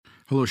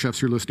Hello,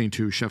 chefs. You're listening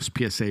to Chef's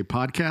PSA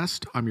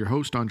podcast. I'm your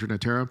host, Andre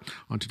Natera.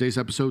 On today's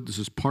episode, this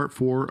is part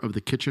 4 of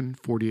the Kitchen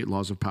 48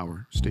 Laws of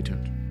Power. Stay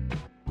tuned.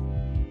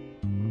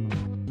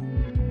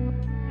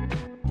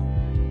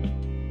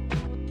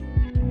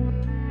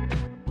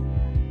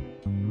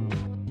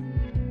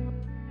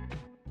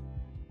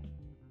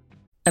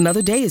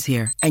 Another day is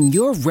here, and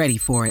you're ready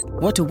for it.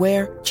 What to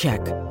wear?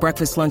 Check.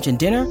 Breakfast, lunch, and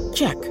dinner?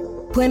 Check.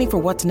 Planning for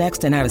what's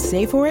next and how to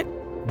save for it?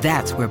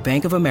 That's where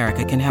Bank of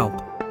America can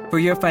help. For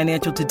your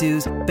financial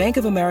to-dos, Bank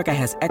of America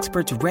has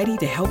experts ready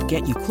to help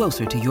get you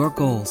closer to your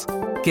goals.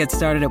 Get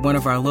started at one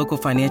of our local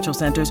financial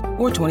centers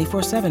or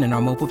 24/7 in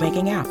our mobile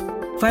banking app.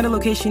 Find a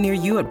location near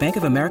you at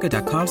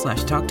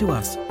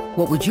bankofamerica.com/talktous.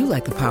 What would you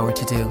like the power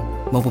to do?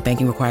 Mobile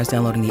banking requires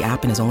downloading the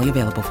app and is only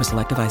available for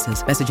select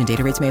devices. Message and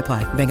data rates may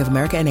apply. Bank of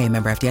America N.A.,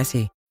 member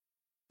FDIC.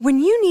 When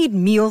you need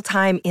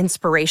mealtime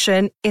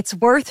inspiration, it's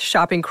worth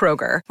shopping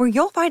Kroger, where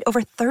you'll find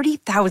over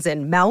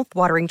 30,000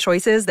 mouth-watering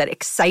choices that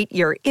excite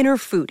your inner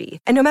foodie.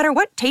 And no matter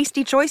what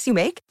tasty choice you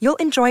make, you'll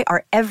enjoy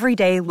our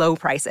everyday low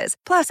prices,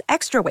 plus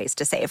extra ways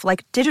to save,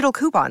 like digital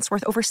coupons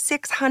worth over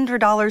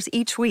 $600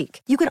 each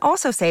week. You can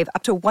also save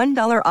up to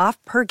 $1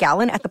 off per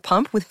gallon at the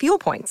pump with fuel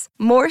points.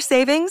 More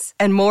savings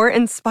and more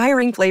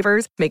inspiring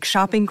flavors make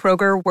shopping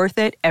Kroger worth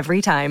it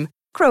every time.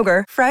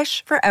 Kroger,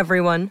 fresh for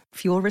everyone.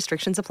 Fuel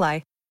restrictions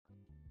apply.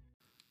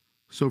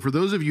 So for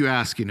those of you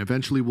asking,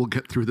 eventually we'll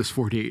get through this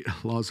 48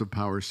 Laws of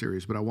Power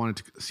series, but I wanted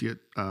to see it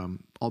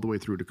all the way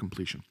through to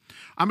completion.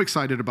 I'm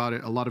excited about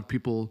it. A lot of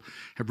people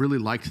have really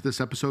liked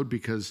this episode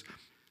because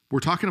we're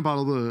talking about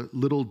all the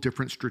little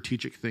different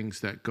strategic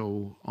things that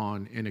go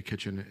on in a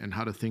kitchen and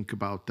how to think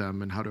about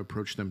them and how to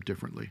approach them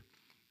differently.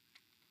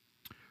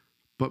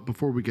 But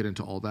before we get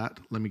into all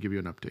that, let me give you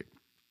an update.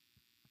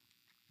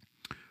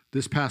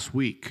 This past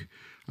week,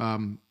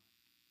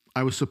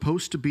 I was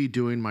supposed to be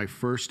doing my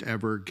first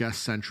ever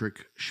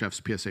guest-centric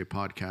Chef's PSA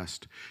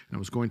podcast, and I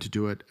was going to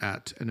do it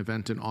at an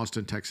event in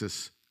Austin,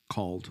 Texas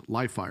called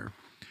Live Fire.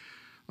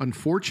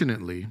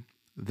 Unfortunately,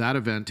 that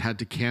event had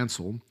to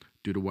cancel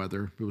due to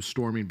weather. It was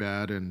storming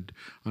bad, and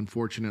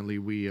unfortunately,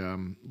 we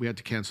had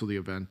to cancel the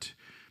event.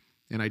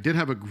 And I did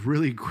have a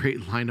really great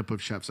lineup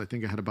of chefs. I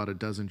think I had about a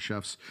dozen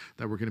chefs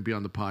that were going to be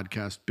on the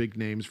podcast, big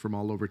names from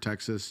all over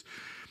Texas,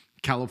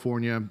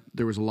 California.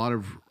 There was a lot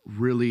of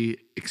really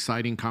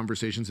exciting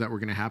conversations that were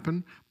going to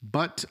happen,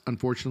 but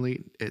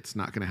unfortunately, it's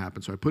not going to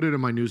happen. So I put it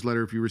in my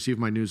newsletter. If you receive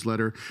my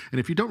newsletter, and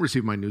if you don't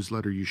receive my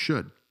newsletter, you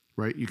should,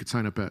 right? You could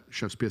sign up at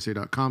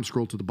chefspsa.com,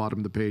 scroll to the bottom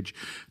of the page.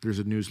 There's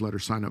a newsletter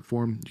sign up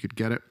form. You could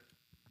get it.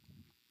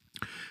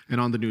 And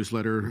on the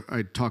newsletter,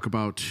 I talk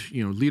about,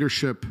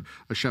 leadership,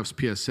 a chef's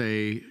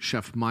PSA,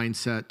 chef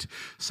mindset,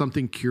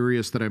 something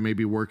curious that I may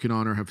be working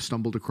on or have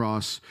stumbled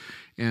across,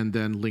 and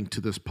then link to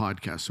this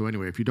podcast. So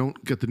anyway, if you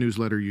don't get the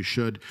newsletter, you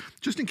should,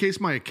 just in case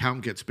my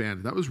account gets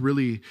banned. That was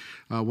really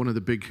one of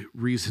the big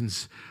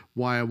reasons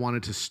why I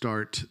wanted to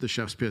start the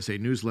Chef's PSA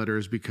newsletter,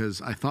 is because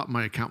I thought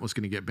my account was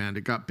going to get banned.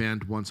 It got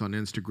banned once on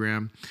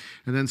Instagram,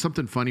 and then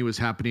something funny was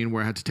happening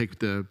where I had to take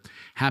the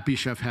Happy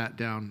Chef hat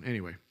down.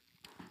 Anyway,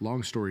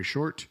 long story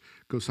short,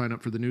 go sign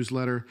up for the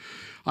newsletter.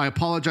 I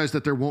apologize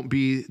that there won't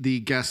be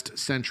the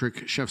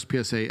guest-centric Chef's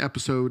PSA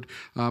episode.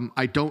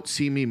 I don't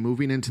see me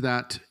moving into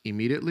that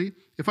immediately.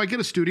 If I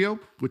get a studio,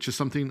 which is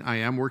something I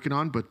am working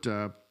on, but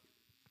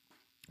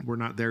we're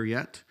not there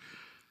yet.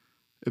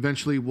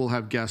 Eventually, we'll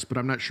have guests, but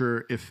I'm not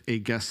sure if a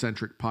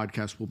guest-centric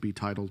podcast will be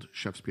titled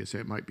Chef's PSA.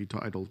 It might be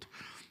titled,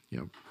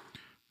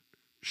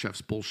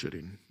 Chef's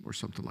Bullshitting or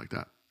something like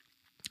that.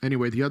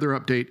 Anyway, the other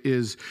update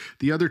is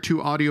the other 2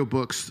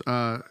 audiobooks,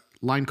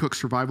 Line Cook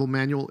Survival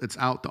Manual. It's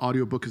out. The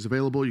audiobook is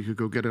available. You could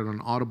go get it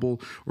on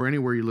Audible or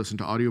anywhere you listen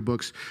to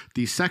audiobooks.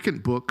 The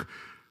second book,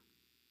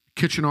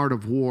 Kitchen Art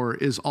of War,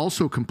 is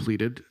also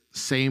completed.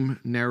 Same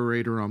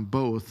narrator on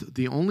both.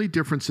 The only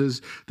difference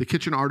is the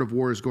Kitchen Art of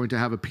War is going to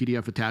have a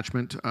PDF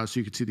attachment so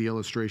you can see the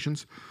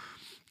illustrations,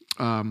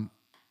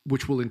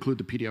 which will include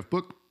the PDF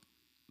book.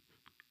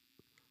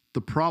 The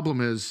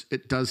problem is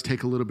it does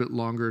take a little bit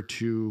longer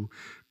to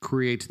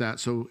create that.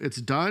 So it's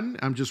done.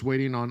 I'm just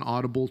waiting on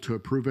Audible to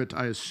approve it.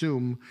 I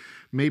assume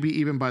maybe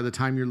even by the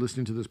time you're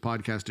listening to this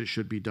podcast, it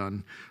should be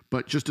done.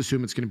 But just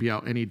assume it's going to be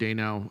out any day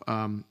now.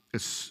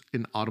 It's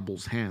in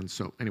Audible's hands.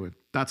 So anyway,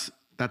 that's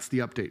the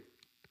update.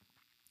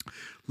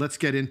 Let's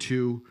get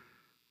into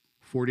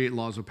 48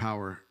 Laws of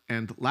Power.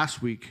 And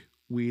last week,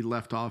 we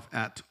left off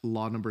at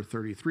law number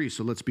 33.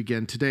 So let's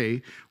begin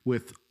today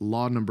with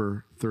law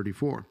number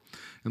 34.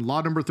 And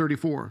law number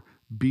 34,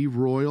 be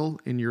royal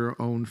in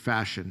your own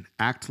fashion.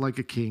 Act like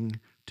a king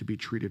to be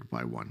treated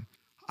by one.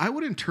 I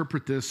would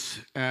interpret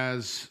this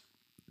as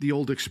the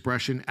old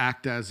expression,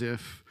 act as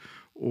if,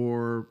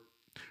 or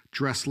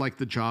dress like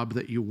the job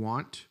that you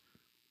want.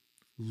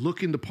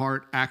 Looking the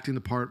part, acting the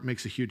part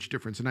makes a huge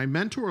difference. And I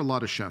mentor a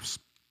lot of chefs.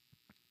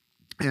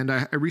 And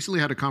I recently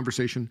had a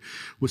conversation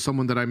with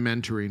someone that I'm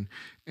mentoring,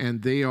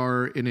 and they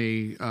are in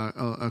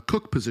a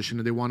cook position,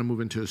 and they want to move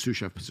into a sous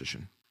chef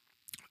position.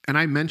 And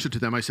I mentioned to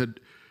them, I said,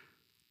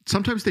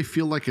 sometimes they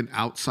feel like an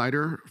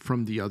outsider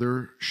from the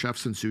other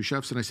chefs and sous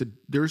chefs. And I said,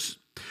 there's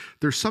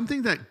there's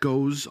something that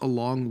goes a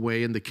long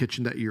way in the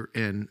kitchen that you're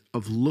in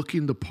of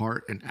looking the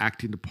part and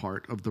acting the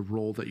part of the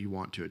role that you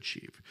want to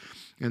achieve.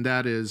 And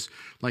that is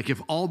like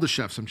if all the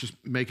chefs, I'm just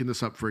making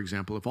this up for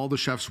example, if all the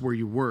chefs where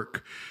you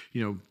work,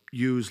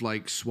 use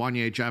like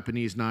Soigné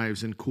Japanese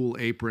knives and cool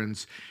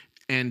aprons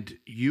and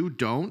you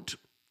don't,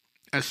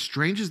 as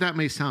strange as that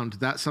may sound,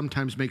 that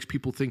sometimes makes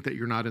people think that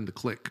you're not in the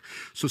clique.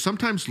 So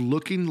sometimes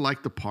looking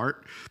like the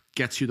part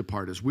gets you the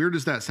part. As weird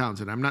as that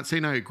sounds, and I'm not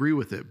saying I agree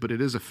with it, but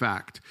it is a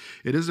fact.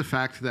 It is a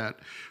fact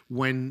that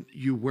when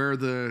you wear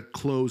the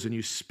clothes and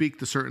you speak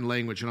the certain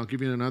language, and I'll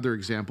give you another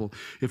example,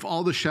 if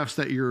all the chefs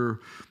that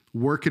you're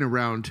working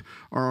around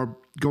are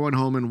going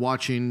home and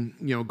watching,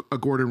 a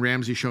Gordon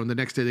Ramsay show, and the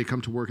next day they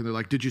come to work and they're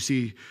like, did you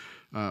see,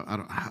 I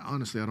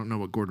don't know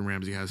what Gordon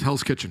Ramsay has,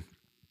 Hell's Kitchen.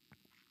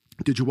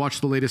 Did you watch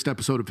the latest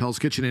episode of Hell's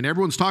Kitchen? And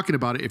everyone's talking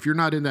about it. If you're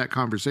not in that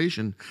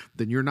conversation,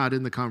 then you're not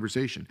in the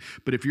conversation.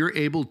 But if you're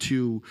able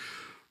to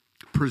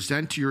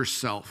present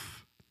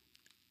yourself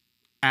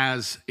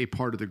as a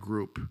part of the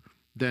group,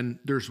 then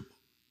there's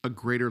a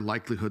greater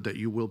likelihood that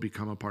you will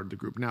become a part of the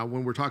group. Now,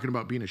 when we're talking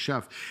about being a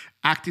chef,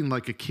 acting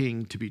like a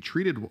king to be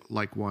treated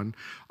like one,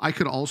 I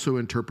could also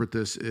interpret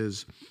this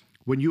as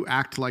when you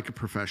act like a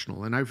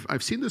professional, and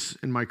I've seen this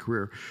in my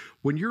career,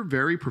 when you're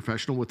very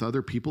professional with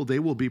other people, they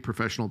will be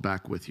professional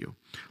back with you.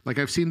 Like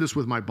I've seen this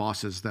with my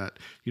bosses that,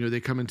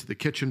 they come into the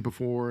kitchen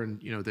before and,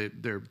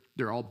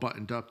 they're all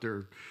buttoned up.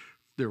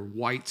 Their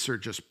whites are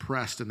just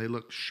pressed and they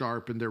look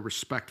sharp and they're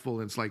respectful.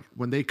 And it's like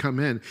when they come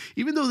in,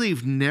 even though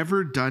they've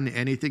never done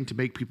anything to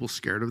make people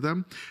scared of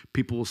them,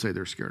 people will say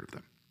they're scared of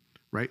them.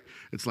 Right?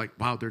 It's like,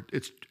 wow,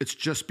 it's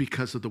just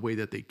because of the way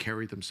that they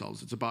carry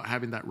themselves. It's about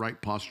having that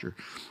right posture.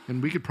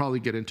 And we could probably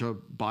get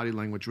into body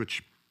language,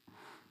 which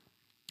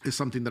is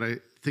something that I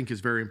think is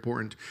very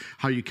important.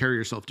 How you carry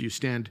yourself. Do you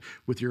stand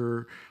with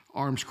your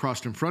arms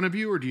crossed in front of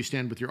you, or do you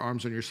stand with your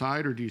arms on your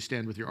side, or do you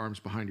stand with your arms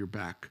behind your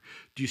back?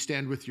 Do you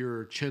stand with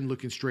your chin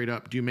looking straight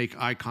up? Do you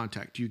make eye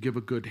contact? Do you give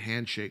a good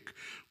handshake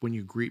when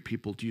you greet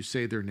people? Do you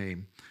say their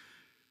name?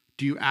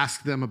 Do you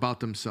ask them about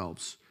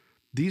themselves?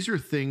 These are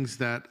things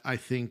that I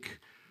think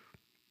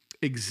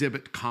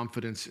exhibit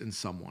confidence in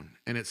someone,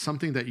 and it's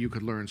something that you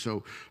could learn.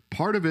 So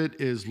part of it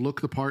is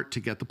look the part to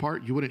get the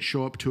part. You wouldn't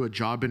show up to a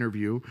job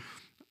interview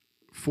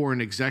for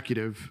an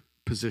executive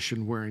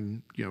position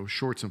wearing,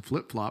 shorts and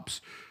flip-flops,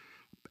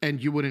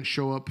 and you wouldn't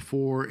show up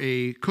for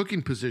a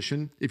cooking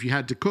position if you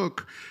had to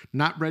cook,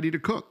 not ready to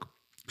cook.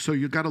 So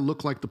you got to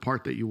look like the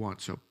part that you want.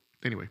 So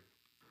anyway,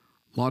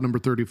 law number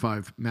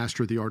 35,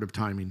 master the art of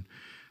timing.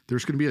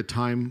 There's going to be a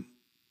time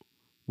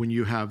when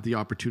you have the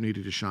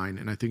opportunity to shine.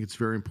 And I think it's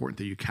very important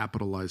that you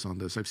capitalize on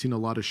this. I've seen a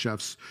lot of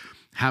chefs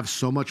have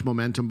so much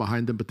momentum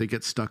behind them, but they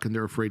get stuck and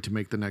they're afraid to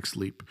make the next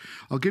leap.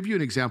 I'll give you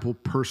an example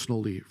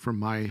personally from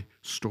my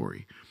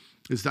story.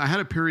 Is that I had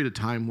a period of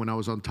time when I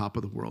was on top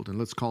of the world. And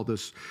let's call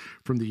this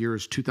from the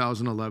years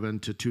 2011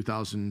 to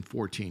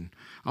 2014.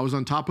 I was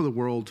on top of the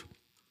world.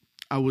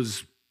 I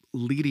was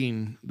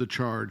leading the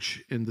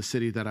charge in the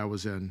city that I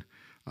was in,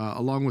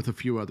 along with a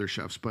few other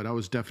chefs, but I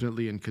was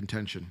definitely in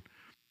contention.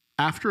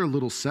 After a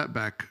little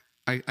setback,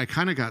 I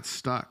kind of got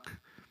stuck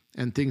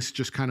and things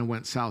just kind of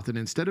went south. And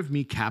instead of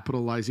me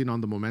capitalizing on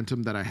the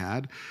momentum that I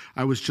had,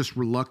 I was just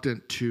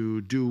reluctant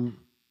to do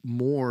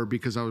more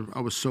because I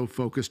was so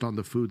focused on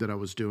the food that I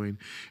was doing.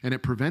 And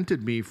it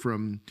prevented me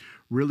from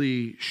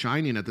really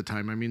shining at the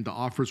time. I mean, the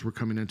offers were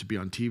coming in to be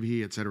on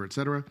TV, et cetera, et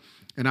cetera.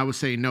 And I was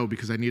saying no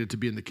because I needed to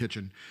be in the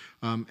kitchen.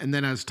 And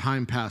then as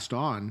time passed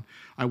on,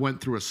 I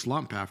went through a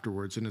slump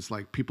afterwards. And it's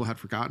like people had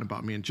forgotten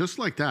about me. And just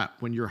like that,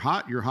 when you're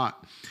hot, you're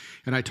hot.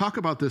 And I talk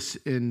about this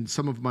in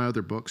some of my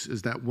other books,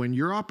 is that when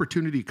your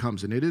opportunity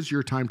comes and it is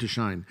your time to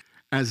shine,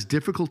 as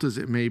difficult as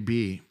it may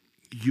be,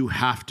 you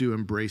have to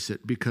embrace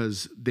it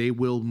because they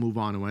will move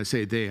on. And when I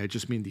say they, I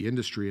just mean the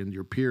industry and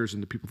your peers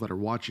and the people that are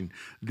watching.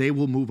 They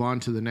will move on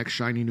to the next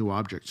shiny new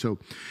object. So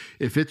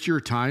if it's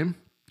your time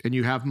and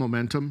you have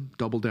momentum,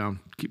 double down,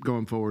 keep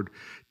going forward,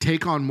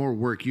 take on more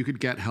work. You could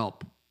get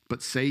help,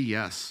 but say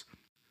yes.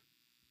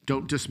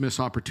 Don't dismiss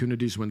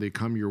opportunities when they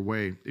come your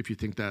way. If you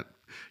think that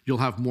you'll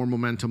have more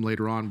momentum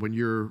later on, when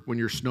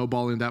you're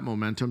snowballing that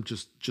momentum,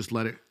 just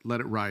let it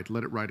ride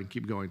and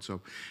keep going.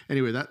 So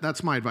anyway,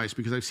 that's my advice,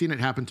 because I've seen it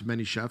happen to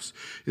many chefs,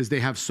 is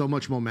they have so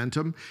much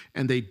momentum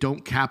and they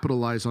don't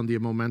capitalize on the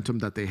momentum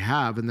that they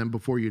have. And then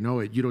before you know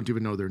it, you don't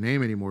even know their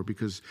name anymore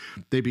because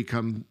they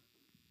become,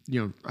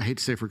 I hate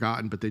to say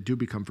forgotten, but they do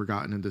become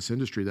forgotten in this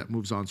industry that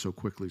moves on so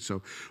quickly.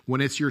 So when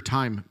it's your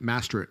time,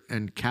 master it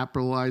and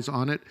capitalize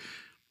on it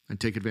and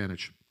take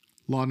advantage.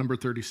 Law number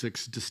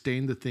 36,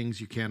 disdain the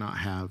things you cannot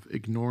have.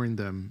 Ignoring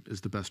them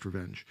is the best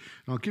revenge.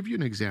 And I'll give you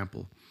an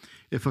example.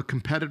 If a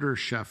competitor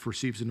chef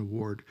receives an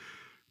award,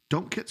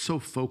 don't get so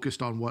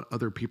focused on what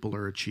other people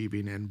are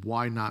achieving and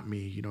why not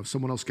me. If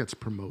someone else gets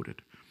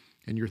promoted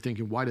and you're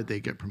thinking, why did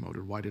they get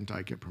promoted? Why didn't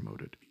I get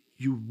promoted?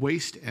 You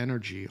waste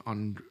energy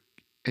and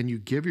you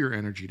give your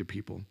energy to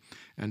people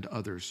and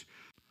others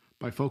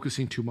by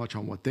focusing too much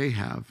on what they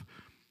have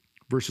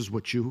versus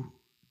what you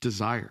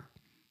desire.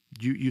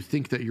 You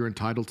think that you're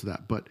entitled to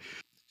that, but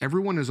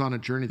Everyone is on a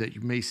journey that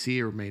you may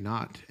see or may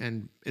not,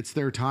 and it's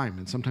their time,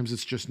 and sometimes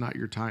it's just not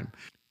your time.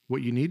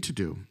 What you need to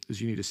do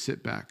is you need to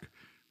sit back,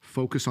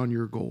 focus on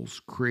your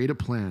goals, create a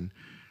plan,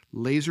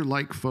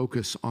 laser-like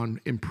focus on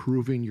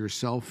improving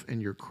yourself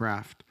and your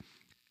craft,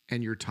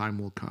 and your time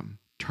will come.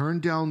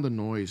 Turn down the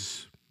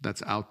noise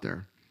that's out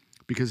there,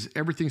 because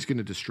everything's going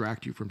to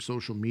distract you, from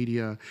social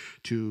media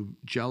to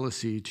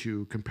jealousy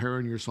to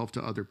comparing yourself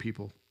to other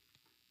people.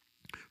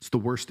 It's the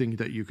worst thing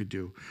that you could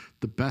do.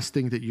 The best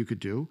thing that you could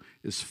do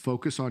is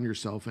focus on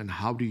yourself and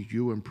how do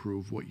you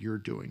improve what you're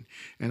doing.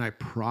 And I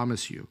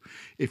promise you,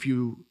 if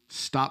you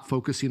stop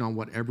focusing on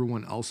what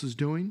everyone else is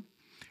doing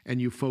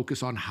and you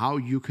focus on how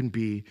you can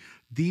be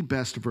the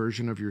best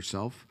version of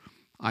yourself,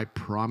 I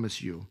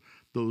promise you,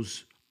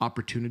 those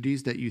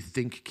opportunities that you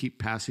think keep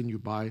passing you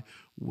by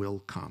will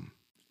come.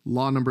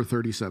 Law number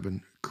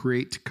 37,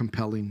 create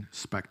compelling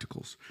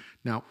spectacles.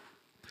 Now,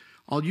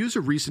 I'll use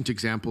a recent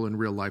example in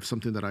real life,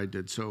 something that I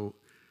did. So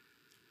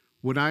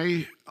when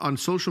on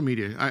social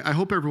media, I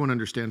hope everyone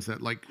understands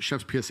that, like,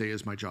 Chef's PSA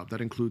is my job.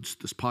 That includes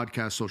this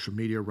podcast, social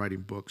media,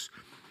 writing books.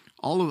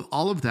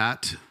 All of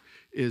that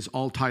is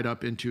all tied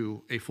up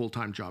into a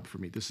full-time job for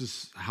me. This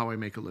is how I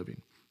make a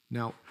living.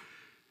 Now,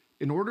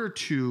 in order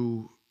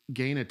to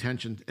gain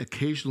attention,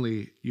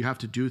 occasionally you have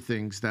to do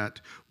things that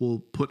will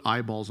put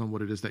eyeballs on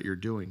what it is that you're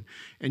doing.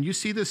 And you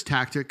see this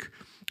tactic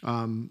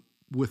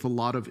with a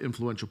lot of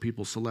influential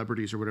people,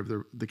 celebrities or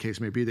whatever the case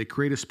may be. They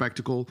create a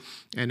spectacle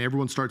and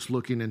everyone starts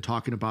looking and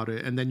talking about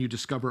it. And then you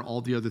discover all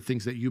the other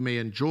things that you may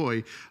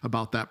enjoy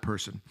about that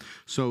person.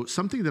 So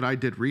something that I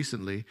did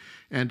recently,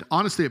 and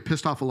honestly, it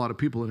pissed off a lot of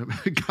people and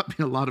it got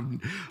me a lot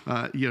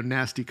of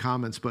nasty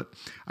comments, but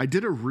I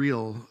did a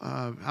reel,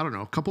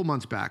 a couple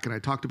months back, and I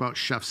talked about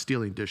chefs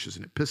stealing dishes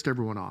and it pissed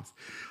everyone off.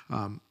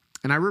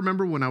 And I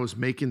remember when I was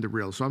making the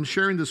reel, so I'm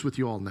sharing this with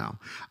you all now.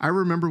 I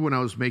remember when I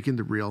was making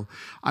the reel,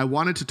 I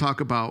wanted to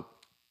talk about,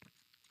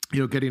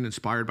 getting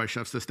inspired by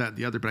chefs, this, that, and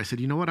the other. But I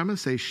said, you know what? I'm going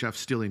to say chefs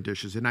stealing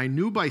dishes. And I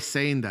knew by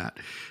saying that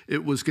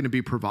it was going to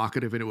be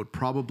provocative and it would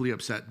probably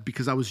upset,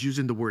 because I was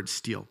using the word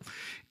steal.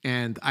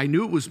 And I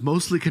knew it was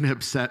mostly going to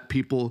upset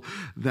people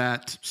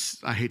that,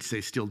 I hate to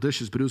say steal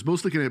dishes, but it was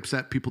mostly going to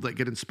upset people that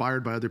get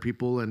inspired by other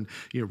people and,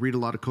 read a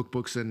lot of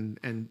cookbooks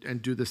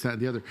and do this, that,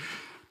 and the other.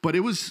 But it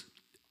was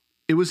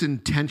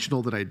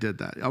intentional that I did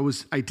that.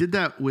 I did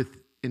that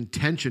with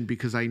intention,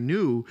 because I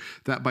knew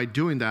that by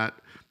doing that,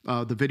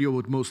 the video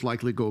would most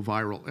likely go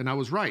viral. And I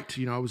was right.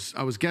 I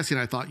was guessing.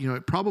 I thought,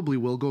 it probably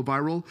will go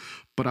viral,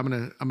 but I'm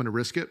gonna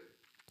risk it,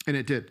 and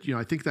it did.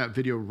 I think that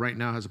video right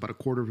now has about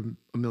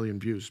 250,000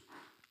 views.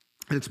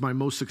 It's my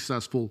most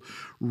successful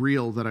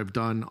reel that I've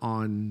done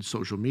on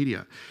social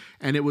media,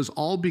 and it was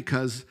all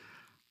because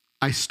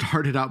I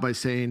started out by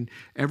saying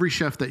every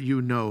chef that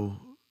you know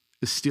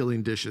is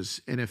stealing dishes.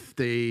 And if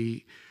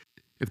they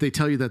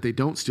tell you that they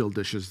don't steal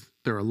dishes,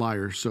 they're a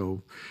liar.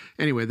 So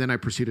anyway, then I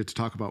proceeded to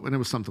talk about, and it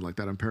was something like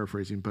that. I'm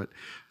paraphrasing, but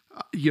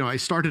I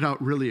started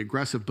out really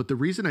aggressive. But the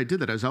reason I did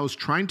that is I was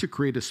trying to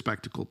create a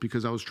spectacle,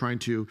 because I was trying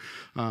to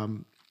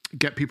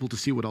get people to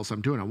see what else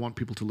I'm doing. I want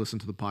people to listen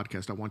to the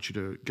podcast. I want you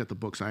to get the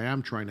books. I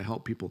am trying to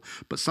help people,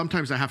 but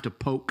sometimes I have to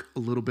poke a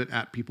little bit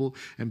at people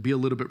and be a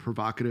little bit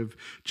provocative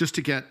just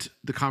to get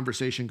the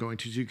conversation going,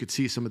 so you could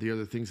see some of the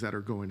other things that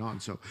are going on.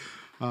 So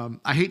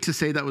I hate to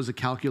say that was a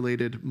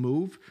calculated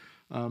move,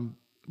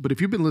 but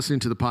if you've been listening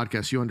to the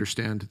podcast, you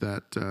understand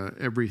that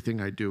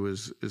everything I do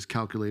is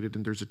calculated,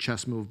 and there's a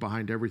chess move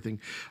behind everything.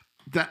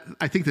 That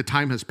I think the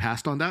time has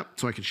passed on that,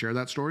 so I can share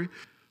that story.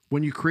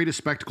 When you create a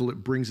spectacle,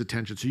 it brings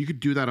attention. So you could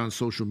do that on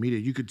social media.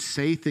 You could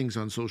say things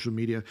on social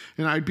media,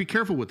 and I'd be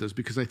careful with this,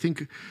 because I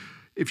think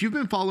if you've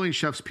been following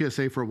Chef's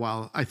PSA for a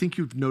while, I think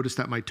you've noticed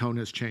that my tone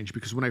has changed,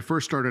 because when I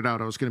first started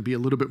out, I was going to be a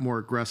little bit more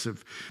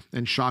aggressive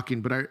and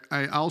shocking. But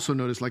I also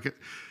noticed,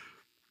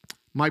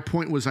 my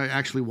point was I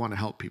actually want to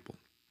help people,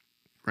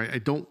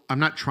 right? I'm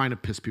not trying to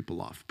piss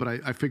people off, but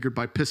I figured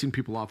by pissing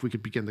people off, we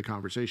could begin the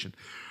conversation.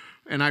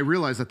 And I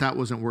realized that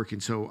wasn't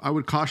working. So I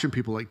would caution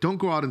people, don't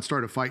go out and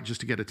start a fight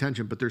just to get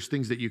attention, but there's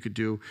things that you could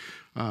do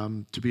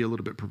to be a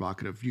little bit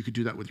provocative. You could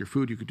do that with your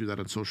food. You could do that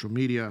on social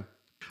media.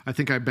 I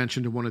think I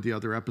mentioned in one of the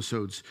other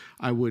episodes,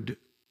 I would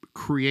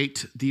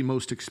create the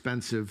most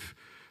expensive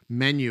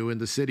menu in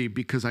the city,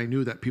 because I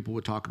knew that people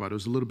would talk about it. It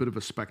was a little bit of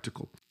a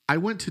spectacle. I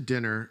went to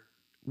dinner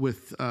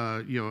with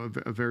a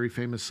very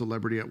famous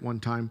celebrity at one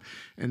time,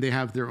 and they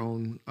have their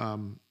own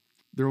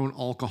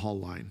alcohol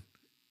line.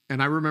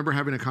 And I remember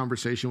having a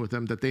conversation with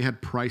them that they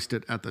had priced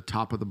it at the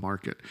top of the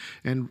market.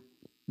 And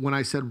when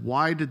I said,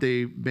 why did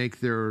they make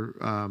their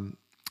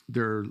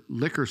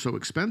liquor so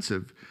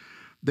expensive?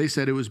 They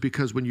said it was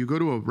because when you go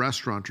to a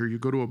restaurant or you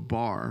go to a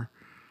bar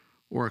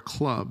or a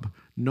club,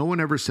 no one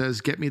ever says,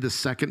 get me the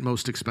second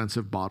most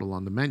expensive bottle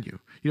on the menu.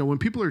 When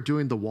people are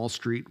doing the Wall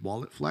Street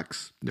wallet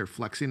flex, they're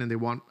flexing and they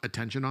want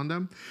attention on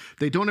them.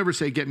 They don't ever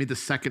say, get me the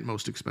second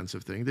most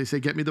expensive thing. They say,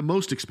 get me the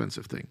most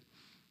expensive thing.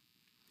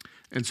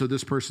 And so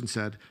this person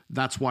said,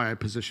 that's why I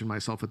position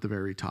myself at the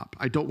very top.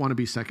 I don't want to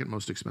be second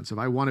most expensive.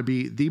 I want to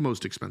be the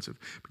most expensive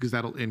because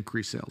that'll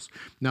increase sales.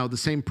 Now, the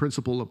same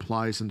principle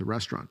applies in the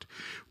restaurant.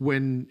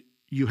 When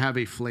you have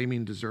a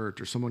flaming dessert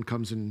or someone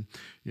comes and,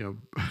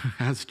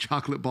 has a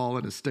chocolate ball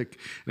and a stick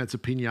and it's a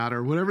piñata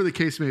or whatever the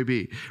case may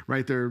be,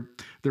 right? They're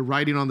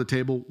writing on the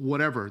table,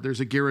 whatever.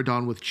 There's a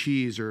Gyrodon with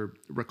cheese or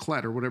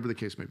raclette or whatever the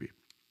case may be.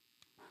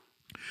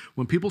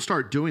 When people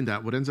start doing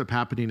that, what ends up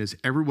happening is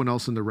everyone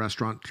else in the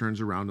restaurant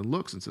turns around and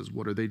looks and says,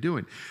 what are they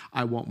doing?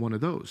 I want one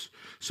of those.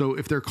 So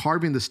if they're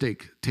carving the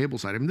steak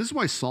tableside, this is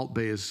why Salt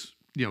Bae is,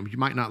 you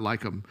might not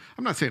like him.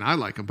 I'm not saying I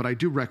like him, but I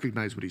do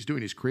recognize what he's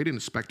doing. He's creating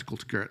a spectacle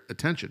to get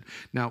attention.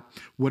 Now,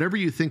 whatever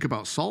you think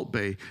about Salt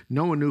Bae,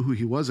 no one knew who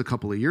he was a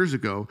couple of years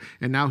ago,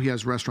 and now he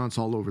has restaurants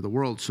all over the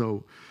world.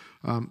 So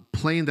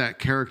playing that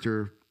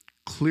character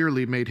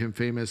clearly made him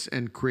famous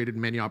and created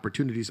many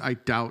opportunities. I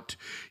doubt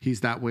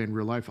he's that way in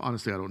real life.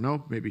 Honestly, I don't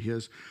know. Maybe he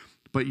is.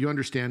 But you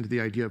understand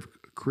the idea of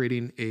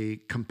creating a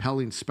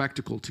compelling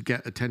spectacle to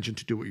get attention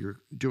to do what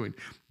you're doing.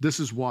 This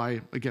is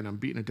why, again, I'm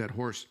beating a dead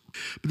horse,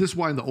 but this is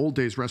why in the old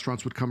days,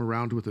 restaurants would come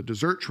around with a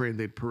dessert tray and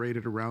they'd parade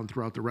it around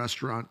throughout the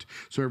restaurant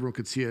so everyone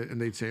could see it.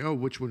 And they'd say, oh,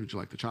 which one would you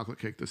like? The chocolate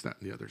cake, this, that,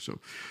 and the other. So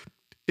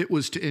it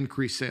was to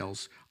increase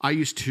sales. I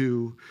used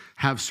to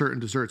have certain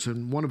desserts,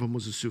 and one of them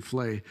was a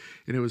souffle,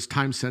 and it was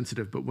time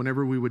sensitive. But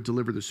whenever we would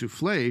deliver the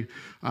souffle,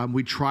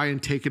 we'd try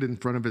and take it in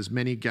front of as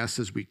many guests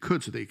as we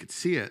could so they could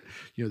see it.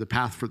 The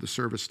path for the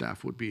service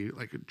staff would be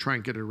like try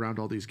and get it around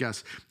all these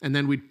guests. And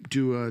then we'd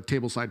do a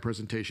tableside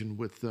presentation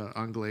with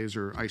anglaise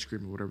or ice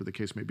cream or whatever the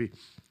case may be.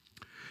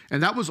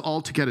 And that was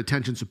all to get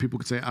attention so people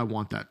could say, I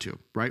want that too,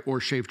 right?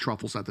 Or shave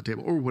truffles at the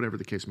table or whatever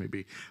the case may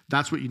be.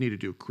 That's what you need to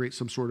do. Create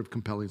some sort of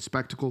compelling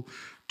spectacle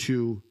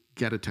to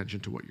get attention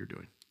to what you're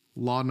doing.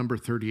 Law number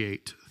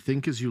 38,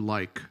 think as you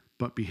like,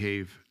 but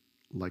behave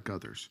like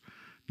others.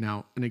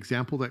 Now, an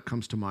example that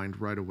comes to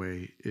mind right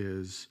away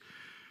is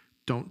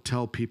don't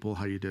tell people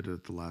how you did it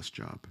at the last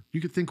job.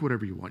 You could think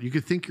whatever you want. You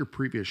could think your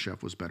previous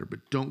chef was better,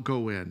 but don't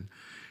go in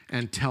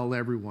and tell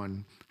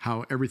everyone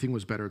how everything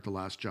was better at the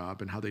last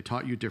job and how they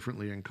taught you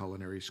differently in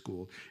culinary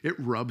school. It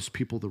rubs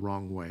people the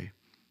wrong way.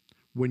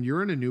 When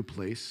you're in a new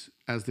place,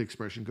 as the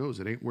expression goes,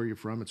 it ain't where you're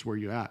from, it's where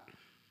you're at.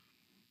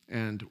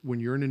 And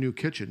when you're in a new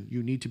kitchen,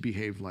 you need to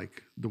behave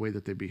like the way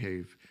that they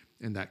behave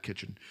in that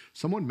kitchen.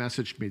 Someone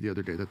messaged me the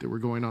other day that they were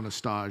going on a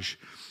stage,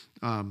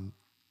 and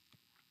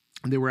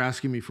they were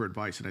asking me for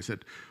advice. And I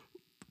said,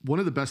 one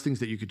of the best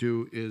things that you could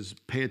do is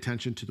pay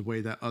attention to the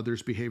way that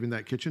others behave in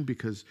that kitchen,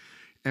 because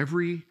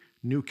every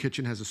new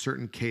kitchen has a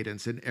certain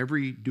cadence, and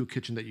every new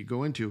kitchen that you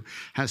go into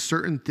has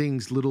certain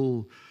things,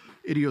 little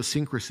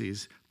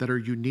idiosyncrasies that are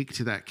unique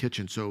to that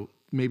kitchen. So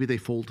maybe they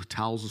fold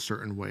towels a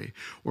certain way,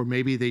 or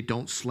maybe they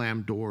don't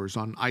slam doors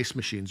on ice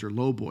machines or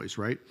low boys,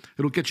 right?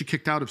 It'll get you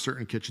kicked out of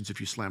certain kitchens if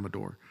you slam a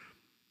door.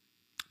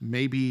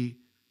 Maybe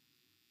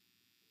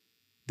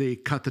they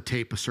cut the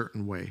tape a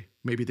certain way.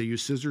 Maybe they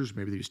use scissors,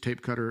 maybe they use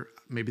tape cutter,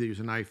 maybe they use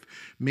a knife.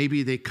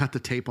 Maybe they cut the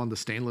tape on the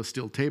stainless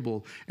steel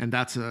table, and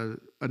that's an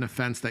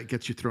offense that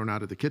gets you thrown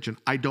out of the kitchen.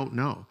 I don't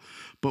know.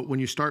 But when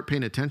you start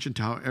paying attention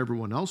to how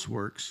everyone else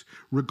works,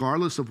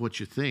 regardless of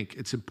what you think,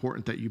 it's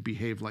important that you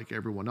behave like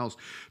everyone else,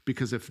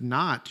 because if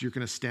not, you're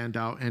going to stand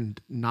out, and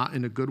not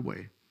in a good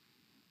way.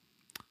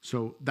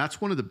 So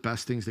that's one of the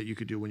best things that you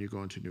could do when you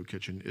go into a new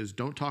kitchen is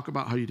don't talk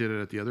about how you did it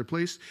at the other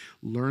place.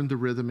 Learn the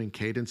rhythm and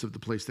cadence of the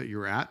place that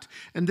you're at.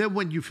 And then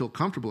when you feel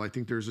comfortable, I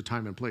think there's a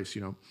time and place,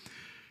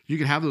 you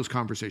can have those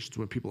conversations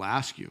when people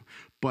ask you,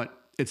 but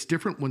it's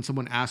different when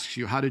someone asks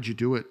you, how did you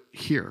do it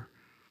here?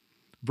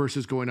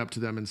 Versus going up to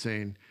them and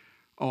saying,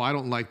 oh, I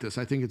don't like this.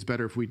 I think it's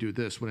better if we do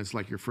this, when it's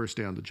like your first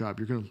day on the job.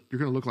 You're going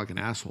to look like an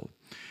asshole.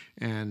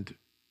 And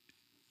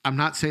I'm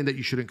not saying that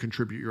you shouldn't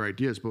contribute your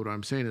ideas, but what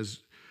I'm saying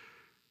is,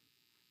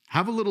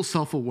 have a little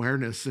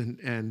self-awareness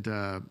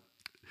and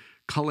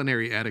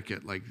culinary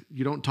etiquette. Like,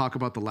 you don't talk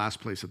about the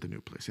last place at the new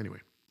place. Anyway,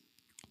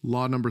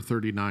 law number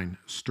 39,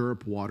 stir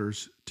up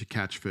waters to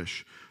catch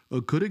fish.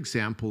 A good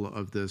example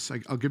of this,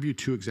 I'll give you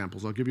two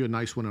examples. I'll give you a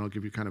nice one and I'll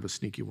give you kind of a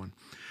sneaky one.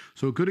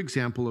 So a good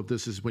example of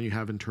this is when you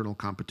have internal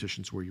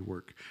competitions where you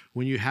work.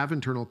 When you have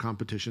internal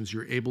competitions,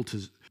 you're able to,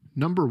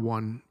 number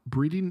one,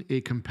 breeding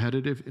a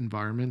competitive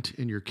environment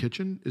in your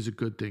kitchen is a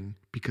good thing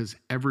because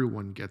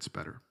everyone gets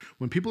better.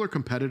 When people are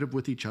competitive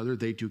with each other,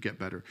 they do get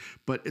better.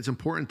 But it's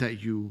important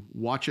that you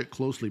watch it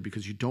closely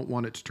because you don't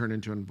want it to turn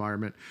into an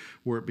environment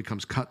where it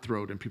becomes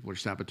cutthroat and people are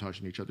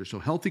sabotaging each other. So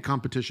healthy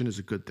competition is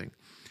a good thing.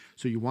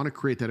 So you want to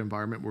create that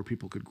environment where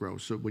people could grow.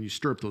 So when you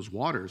stir up those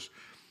waters,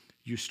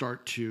 you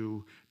start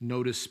to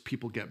notice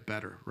people get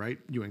better, right?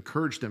 You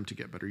encourage them to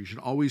get better. You should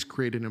always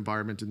create an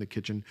environment in the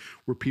kitchen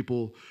where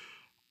people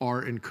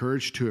are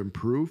encouraged to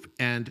improve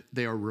and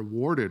they are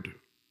rewarded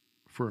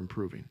for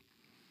improving.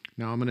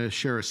 Now I'm going to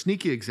share a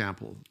sneaky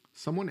example.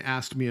 Someone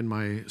asked me in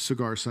my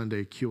Cigar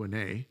Sunday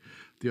Q&A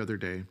the other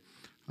day,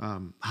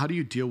 how do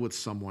you deal with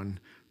someone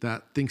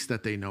that thinks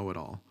that they know it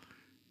all?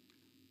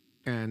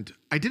 And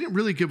I didn't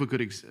really give a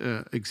good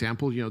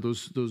example.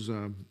 Those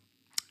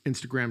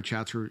Instagram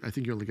chats are, I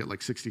think you only get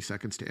like 60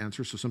 seconds to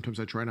answer. So sometimes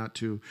I try not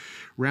to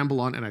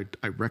ramble on, and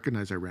I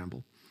recognize I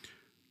ramble.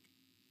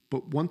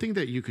 But one thing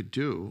that you could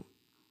do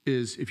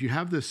is, if you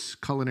have this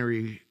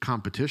culinary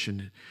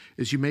competition,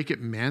 is you make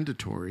it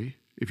mandatory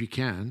if you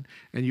can,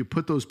 and you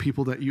put those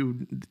people that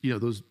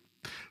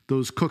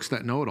those cooks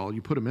that know it all,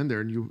 you put them in there,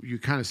 and you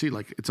kind of see,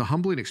 like, it's a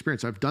humbling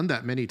experience. I've done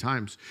that many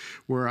times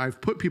where I've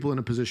put people in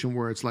a position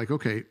where it's like,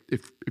 okay,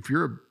 if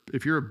you're a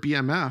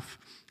BMF,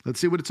 let's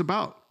see what it's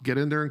about. Get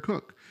in there and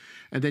cook.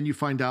 And then you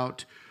find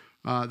out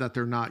that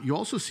they're not. You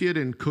also see it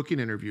in cooking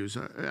interviews.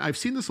 I've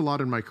seen this a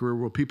lot in my career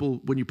where people,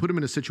 when you put them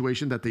in a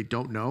situation that they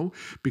don't know,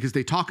 because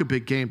they talk a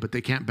big game, but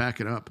they can't back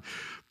it up.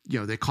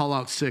 They call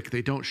out sick,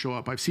 they don't show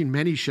up. I've seen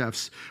many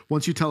chefs,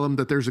 once you tell them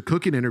that there's a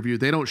cooking interview,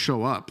 they don't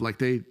show up.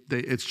 Like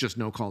it's just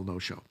no call, no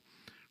show,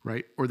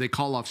 right? Or they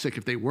call off sick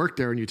if they work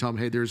there, and you tell them,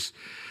 hey,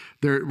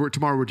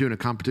 tomorrow we're doing a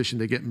competition.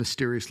 They get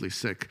mysteriously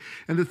sick.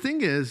 And the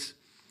thing is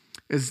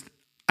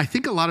I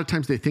think a lot of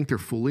times they think they're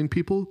fooling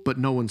people, but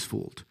no one's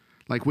fooled.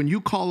 Like when you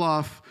call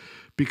off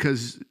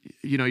because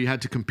you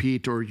had to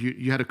compete, or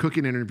you had a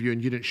cooking interview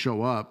and you didn't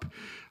show up,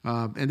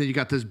 and then you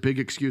got this big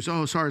excuse,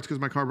 oh, sorry, it's because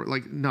my car broke.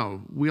 Like,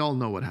 no, we all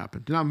know what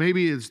happened. Now,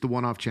 maybe it's the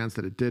one-off chance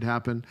that it did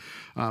happen,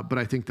 but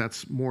I think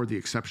that's more the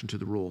exception to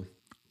the rule.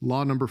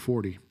 Law number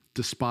 40,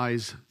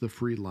 despise the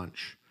free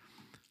lunch.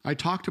 I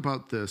talked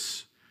about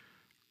this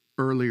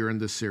earlier in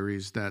this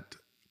series, that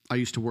I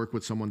used to work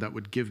with someone that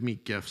would give me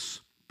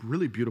gifts,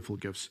 really beautiful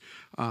gifts,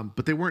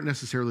 but they weren't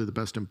necessarily the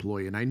best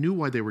employee. And I knew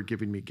why they were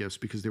giving me gifts,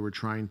 because they were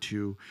trying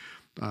to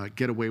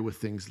get away with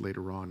things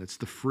later on. It's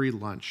the free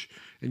lunch.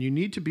 And you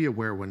need to be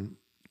aware when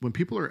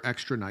people are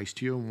extra nice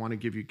to you and want to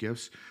give you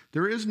gifts,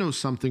 there is no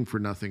something for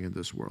nothing in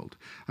this world.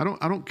 I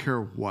don't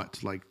care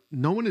what, like,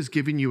 no one is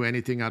giving you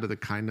anything out of the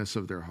kindness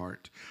of their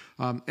heart.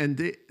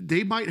 And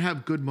they might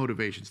have good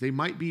motivations. They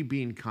might be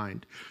being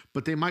kind,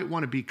 but they might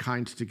want to be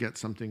kind to get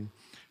something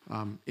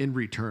in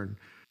return.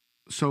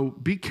 So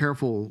be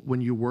careful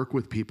when you work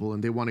with people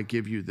and they want to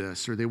give you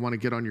this, or they want to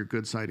get on your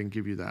good side and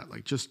give you that.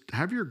 Like, just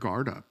have your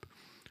guard up.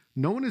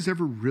 No one has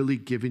ever really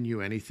given you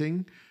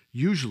anything,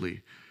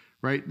 usually,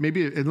 right?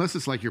 Maybe unless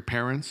it's like your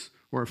parents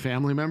or a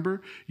family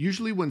member.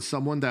 Usually when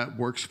someone that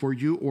works for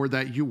you or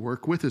that you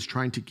work with is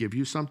trying to give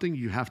you something,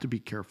 you have to be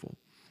careful,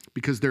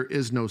 because there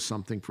is no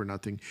something for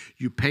nothing.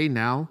 You pay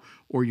now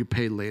or you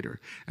pay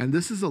later. And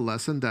this is a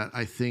lesson that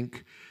I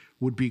think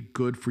would be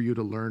good for you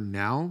to learn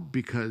now,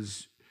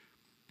 because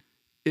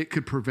it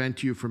could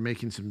prevent you from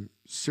making some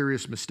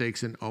serious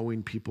mistakes in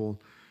owing people,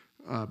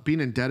 being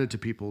indebted to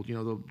people.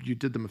 You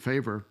did them a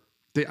favor.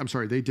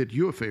 They did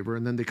you a favor,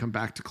 and then they come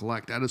back to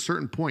collect. At a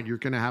certain point, you're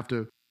going to have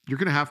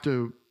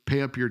to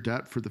pay up your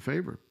debt for the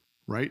favor,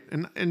 right?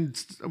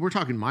 And we're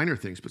talking minor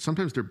things, but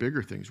sometimes they're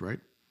bigger things, right?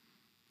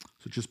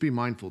 So just be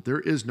mindful.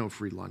 There is no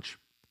free lunch.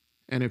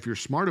 And if you're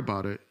smart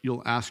about it,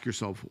 you'll ask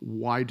yourself,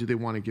 why do they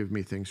want to give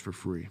me things for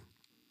free?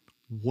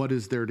 What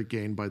is there to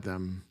gain by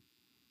them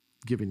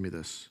giving me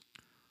this?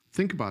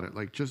 Think about it.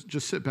 Like, just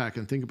sit back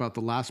and think about the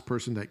last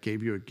person that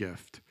gave you a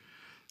gift,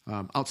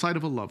 outside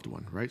of a loved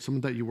one, right? Someone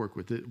that you work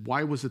with.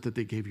 Why was it that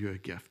they gave you a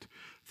gift?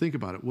 Think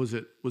about it. Was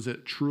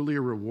it truly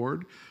a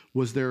reward?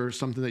 Was there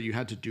something that you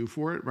had to do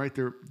for it, right?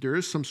 There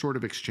is some sort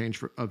of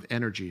exchange of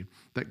energy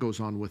that goes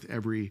on with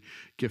every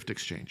gift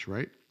exchange,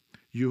 right?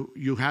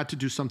 You had to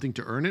do something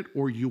to earn it,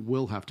 or you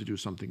will have to do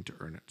something to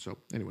earn it. So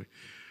anyway,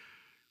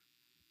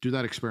 do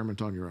that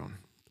experiment on your own.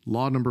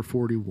 Law number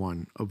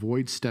 41,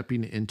 avoid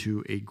stepping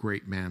into a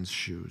great man's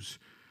shoes.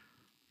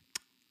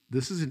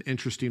 This is an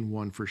interesting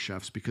one for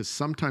chefs, because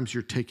sometimes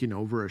you're taking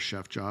over a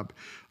chef job,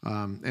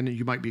 and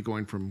you might be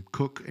going from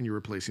cook and you're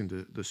replacing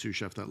the sous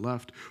chef that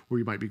left, or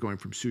you might be going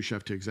from sous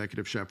chef to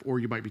executive chef, or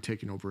you might be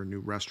taking over a new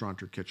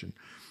restaurant or kitchen.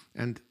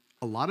 And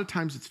a lot of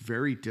times it's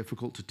very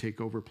difficult to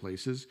take over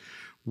places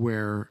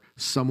where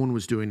someone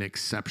was doing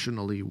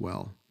exceptionally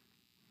well.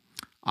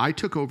 I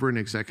took over an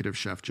executive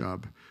chef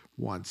job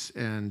once,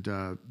 and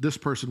this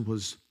person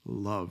was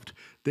loved.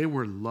 They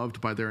were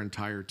loved by their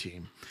entire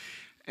team.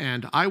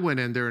 And I went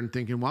in there and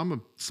thinking, well, I'm a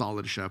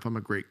solid chef. I'm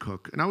a great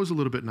cook. And I was a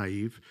little bit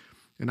naive.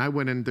 And I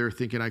went in there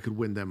thinking I could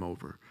win them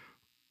over.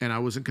 And I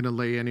wasn't going to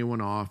lay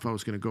anyone off. I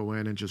was going to go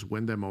in and just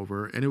win them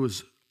over. And it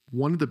was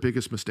one of the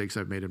biggest mistakes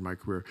I've made in my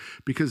career,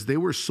 because they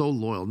were so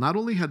loyal. Not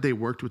only had they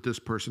worked with this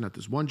person at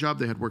this one job,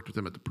 they had worked with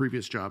them at the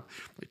previous job,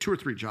 like 2 or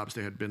 3 jobs,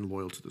 they had been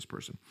loyal to this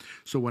person.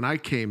 So when I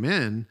came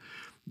in,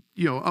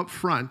 up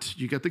front,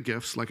 you get the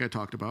gifts like I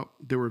talked about.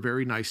 They were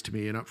very nice to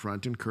me and up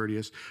front and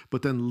courteous.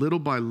 But then little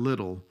by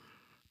little,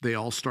 they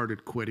all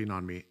started quitting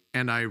on me.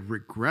 And I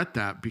regret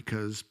that,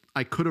 because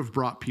I could have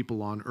brought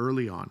people on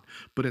early on.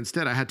 But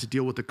instead, I had to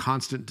deal with the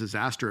constant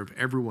disaster of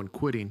everyone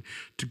quitting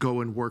to go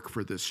and work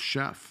for this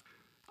chef.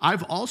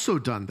 I've also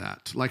done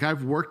that. Like,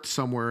 I've worked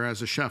somewhere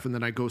as a chef, and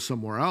then I go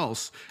somewhere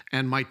else,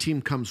 and my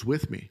team comes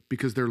with me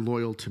because they're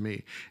loyal to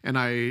me. And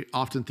I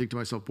often think to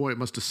myself, boy, it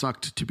must have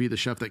sucked to be the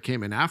chef that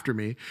came in after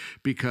me,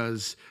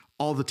 because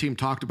all the team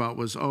talked about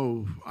was,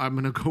 oh, I'm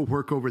going to go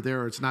work over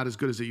there. It's not as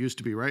good as it used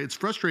to be, right? It's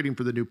frustrating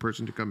for the new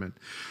person to come in.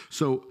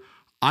 So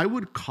I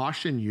would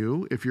caution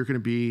you, if you're going to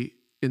be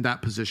in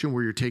that position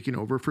where you're taking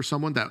over for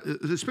someone that,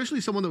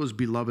 especially someone that was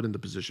beloved in the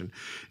position,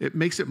 it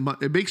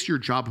makes your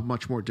job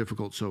much more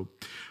difficult. So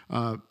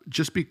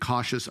just be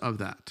cautious of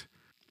that.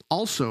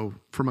 Also,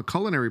 from a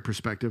culinary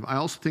perspective, I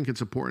also think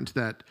it's important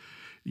that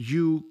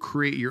you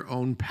create your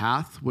own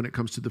path when it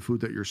comes to the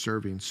food that you're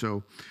serving.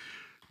 So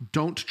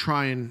don't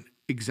try and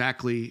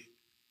exactly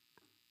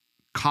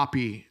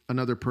copy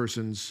another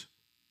person's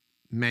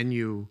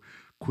menu,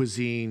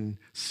 cuisine,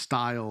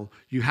 style.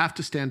 You have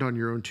to stand on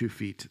your own 2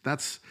 feet.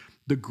 That's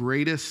the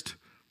greatest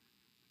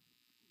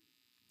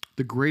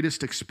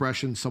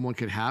expression someone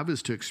could have,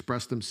 is to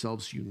express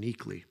themselves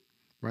uniquely,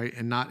 right?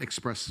 And not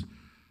express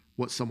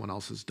what someone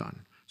else has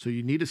done. So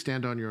you need to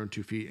stand on your own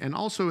 2 feet. And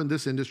also in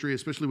this industry,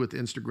 especially with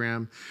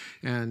Instagram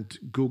and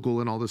Google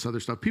and all this other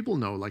stuff, people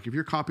know, like if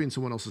you're copying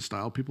someone else's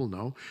style, people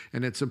know.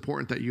 And it's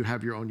important that you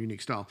have your own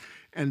unique style.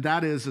 And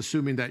that is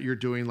assuming that you're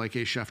doing like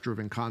a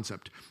chef-driven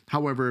concept.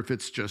 However, if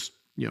it's just,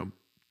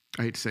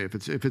 I hate to say,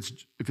 if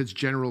it's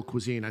general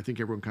cuisine, I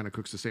think everyone kind of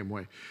cooks the same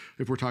way.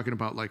 If we're talking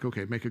about like,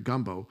 okay, make a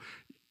gumbo,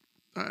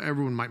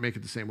 everyone might make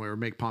it the same way, or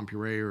make pomme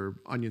puree or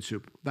onion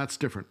soup. That's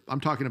different.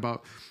 I'm talking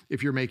about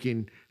if you're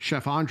making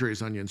Chef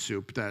Andre's onion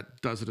soup that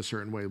does it a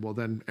certain way, well,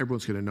 then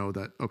everyone's going to know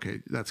that, okay,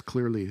 that's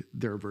clearly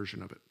their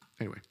version of it.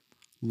 Anyway,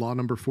 law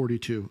number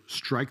 42,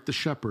 strike the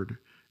shepherd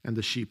and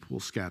the sheep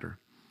will scatter.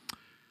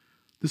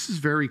 This is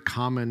very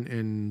common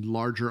in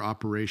larger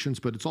operations,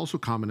 but it's also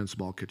common in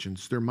small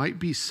kitchens. There might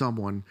be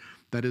someone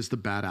that is the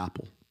bad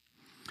apple,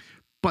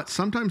 but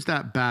sometimes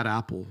that bad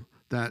apple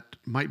that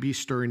might be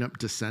stirring up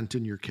dissent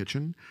in your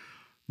kitchen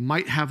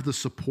might have the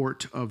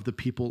support of the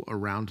people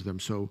around them.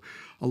 So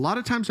a lot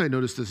of times I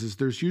notice this is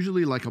there's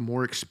usually like a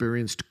more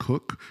experienced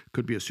cook,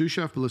 could be a sous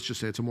chef, but let's just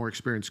say it's a more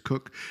experienced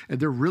cook, and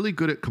they're really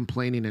good at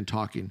complaining and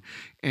talking.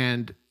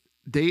 And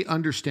they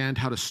understand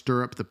how to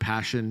stir up the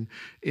passion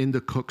in the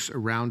cooks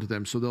around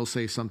them. So they'll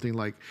say something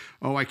like,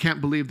 "Oh, I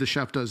can't believe the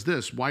chef does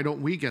this. Why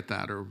don't we get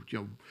that?" Or,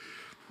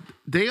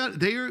 they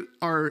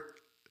are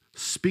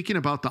speaking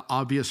about the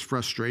obvious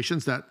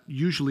frustrations that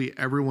usually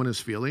everyone is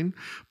feeling,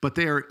 but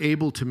they are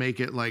able to make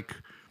it like,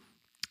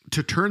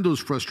 to turn those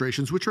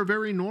frustrations, which are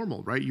very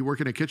normal, right? You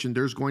work in a kitchen,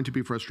 there's going to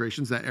be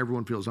frustrations that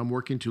everyone feels. I'm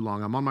working too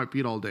long. I'm on my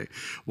feet all day.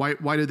 Why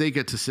do they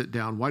get to sit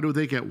down? Why do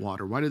they get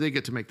water? Why do they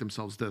get to make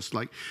themselves this?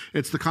 Like,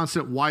 it's the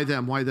constant why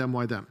them, why them,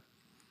 why them.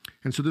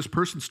 And so this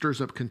person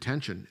stirs up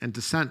contention and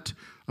dissent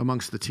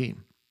amongst the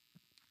team.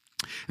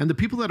 And the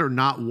people that are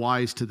not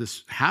wise to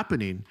this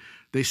happening,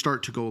 they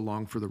start to go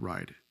along for the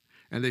ride.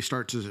 And they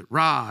start to say,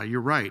 "Rah, you're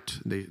right."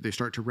 They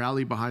start to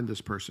rally behind this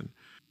person.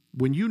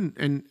 When you,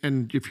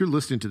 and if you're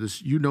listening to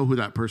this, you know who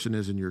that person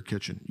is in your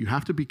kitchen. You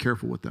have to be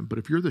careful with them. But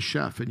if you're the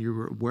chef and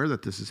you're aware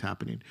that this is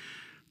happening,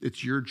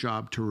 it's your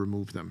job to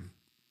remove them.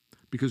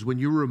 Because when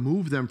you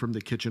remove them from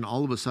the kitchen,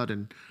 all of a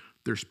sudden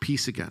there's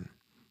peace again.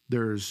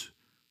 There's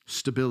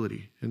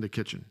stability in the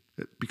kitchen.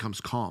 It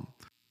becomes calm.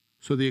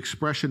 So the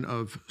expression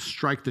of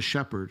strike the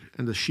shepherd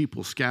and the sheep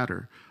will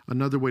scatter,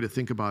 another way to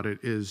think about it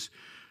is,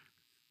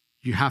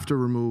 you have to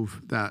remove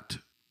that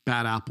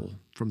bad apple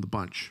from the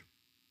bunch.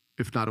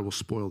 If not, it will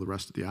spoil the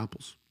rest of the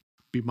apples.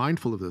 Be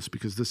mindful of this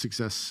because this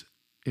exists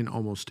in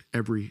almost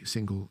every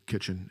single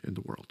kitchen in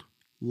the world.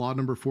 Law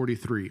number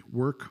 43,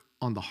 work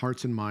on the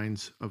hearts and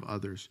minds of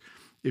others.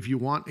 If you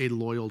want a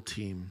loyal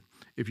team,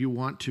 if you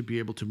want to be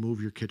able to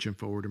move your kitchen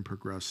forward and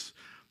progress,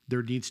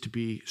 there needs to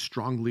be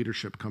strong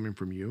leadership coming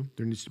from you.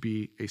 There needs to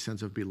be a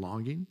sense of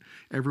belonging.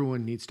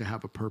 Everyone needs to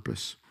have a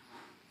purpose.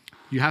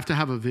 You have to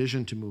have a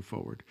vision to move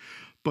forward.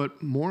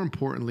 But more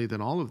importantly than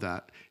all of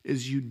that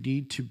is you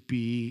need to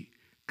be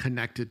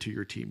connected to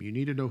your team. You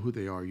need to know who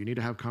they are. You need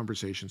to have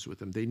conversations with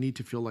them. They need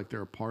to feel like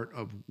they're a part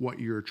of what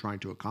you're trying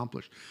to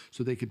accomplish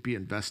so they could be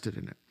invested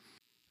in it.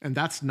 And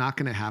that's not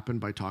going to happen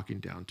by talking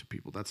down to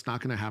people. That's not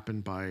going to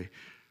happen by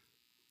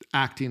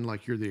acting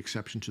like you're the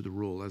exception to the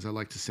rule. As I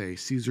like to say,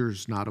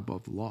 Caesar's not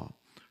above the law.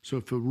 So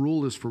if a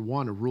rule is for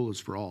one, a rule is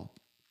for all.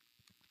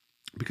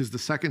 Because the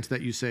second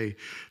that you say,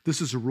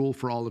 this is a rule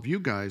for all of you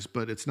guys,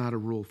 but it's not a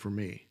rule for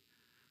me,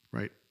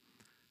 right?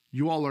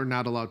 You all are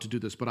not allowed to do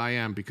this, but I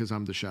am because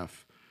I'm the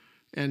chef.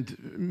 And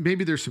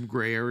maybe there's some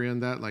gray area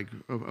in that. Like,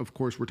 of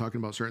course, we're talking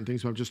about certain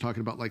things, but I'm just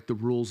talking about like the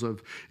rules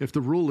of, if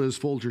the rule is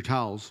fold your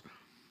towels,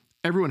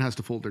 everyone has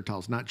to fold their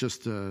towels, not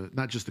just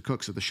the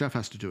cook. So the chef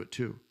has to do it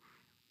too.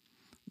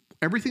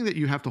 Everything that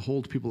you have to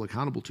hold people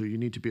accountable to, you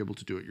need to be able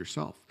to do it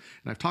yourself.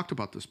 And I've talked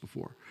about this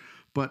before,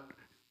 but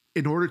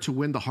in order to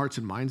win the hearts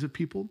and minds of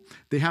people,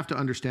 they have to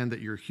understand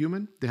that you're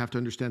human. They have to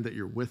understand that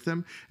you're with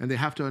them, and they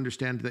have to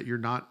understand that you're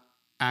not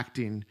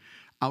acting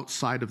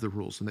outside of the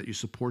rules and that you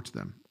support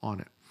them on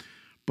it.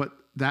 But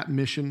that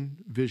mission,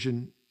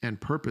 vision,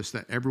 and purpose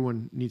that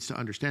everyone needs to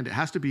understand, it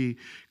has to be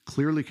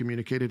clearly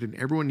communicated, and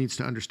everyone needs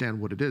to understand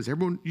what it is.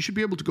 You should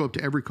be able to go up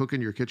to every cook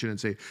in your kitchen and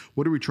say,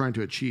 what are we trying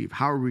to achieve?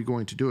 How are we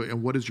going to do it?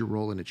 And what is your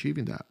role in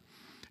achieving that?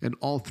 And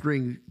all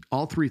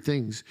three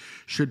things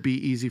should be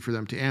easy for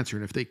them to answer.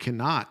 And if they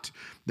cannot,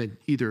 then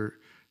either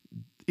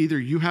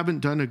you haven't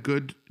done a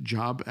good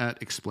job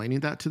at explaining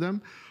that to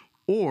them,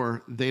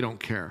 or they don't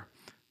care.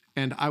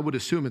 And I would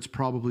assume it's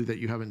probably that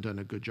you haven't done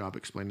a good job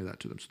explaining that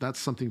to them. So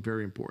that's something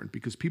very important,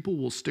 because people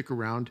will stick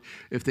around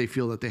if they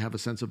feel that they have a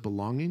sense of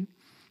belonging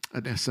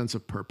and a sense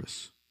of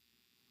purpose.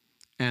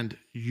 And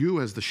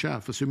you as the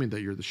chef, assuming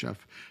that you're the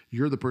chef,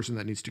 you're the person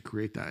that needs to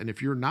create that. And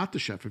if you're not the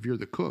chef, if you're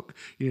the cook,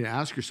 you need to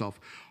ask yourself,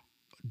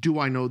 do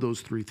I know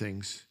those three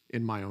things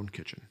in my own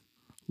kitchen?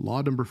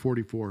 Law number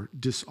 44,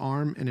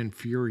 disarm and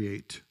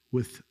infuriate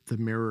with the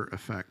mirror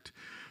effect.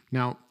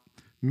 Now,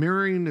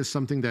 mirroring is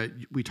something that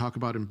we talk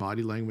about in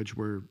body language,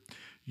 where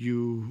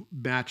you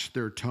match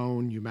their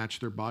tone, you match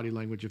their body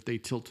language. If they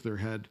tilt their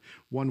head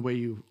one way,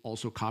 you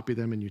also copy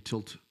them and you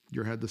tilt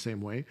your head the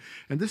same way.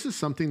 And this is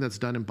something that's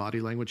done in body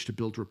language to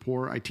build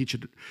rapport. I teach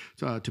it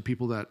to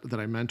people that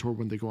I mentor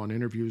when they go on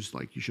interviews.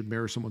 Like, you should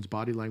mirror someone's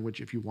body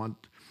language if you want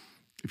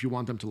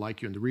them to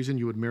like you. And the reason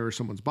you would mirror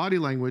someone's body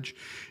language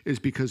is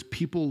because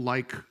people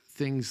like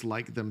things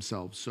like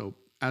themselves. So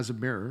as a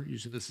mirror,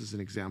 using this as an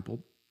example,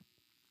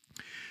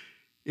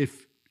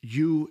 if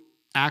you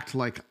act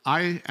like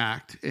I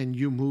act and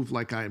you move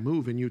like I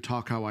move and you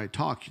talk how I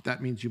talk,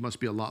 that means you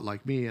must be a lot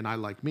like me, and I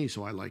like me,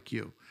 so I like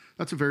you.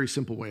 That's a very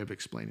simple way of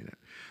explaining it.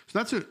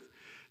 So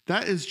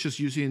that is just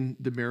using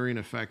the mirroring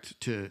effect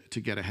to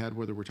get ahead,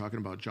 whether we're talking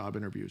about job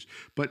interviews.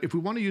 But if we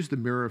want to use the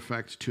mirror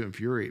effect to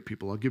infuriate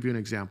people, I'll give you an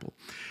example.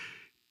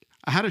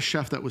 I had a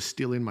chef that was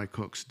stealing my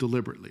cooks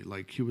deliberately.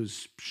 Like, he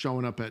was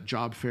showing up at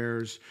job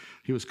fairs.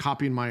 He was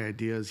copying my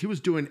ideas. He was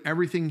doing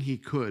everything he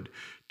could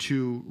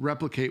to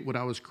replicate what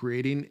I was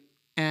creating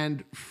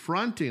and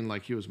fronting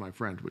like he was my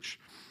friend, which,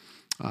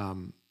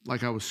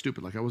 like I was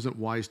stupid. Like, I wasn't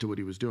wise to what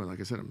he was doing. Like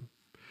I said, I'm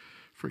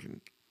freaking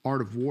Art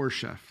of War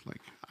chef.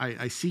 Like,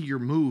 I see your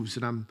moves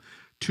and I'm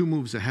 2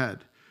 moves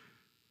ahead.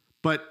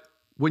 But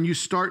when you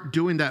start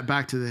doing that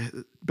back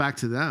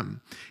to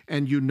them,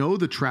 and you know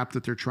the trap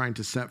that they're trying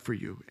to set for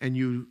you, and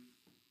you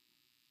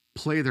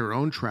play their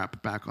own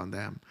trap back on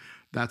them,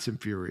 that's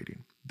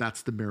infuriating.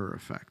 That's the mirror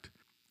effect.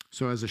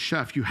 So as a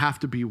chef, you have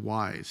to be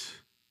wise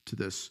to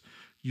this.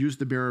 Use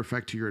the mirror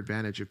effect to your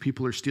advantage. If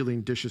people are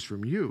stealing dishes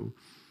from you,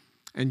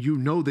 and you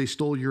know they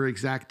stole your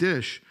exact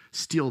dish,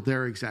 steal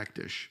their exact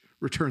dish.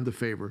 Return the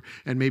favor,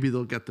 and maybe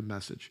they'll get the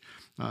message.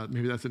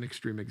 Maybe that's an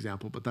extreme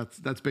example, but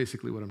that's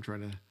basically what I'm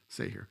trying to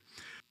say here.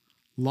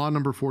 Law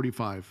number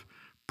 45,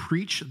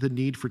 preach the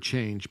need for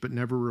change, but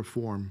never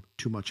reform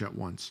too much at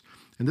once.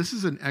 And this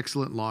is an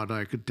excellent law that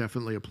I could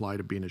definitely apply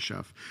to being a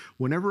chef.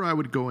 Whenever I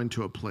would go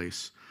into a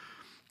place,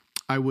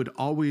 I would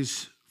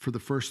always, for the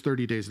first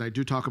 30 days, and I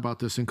do talk about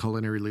this in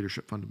Culinary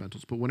Leadership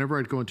Fundamentals, but whenever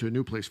I'd go into a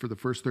new place for the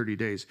first 30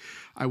 days,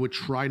 I would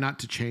try not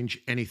to change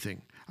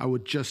anything. I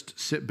would just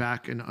sit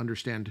back and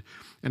understand,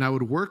 and I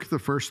would work the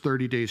first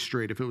 30 days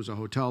straight. If it was a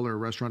hotel or a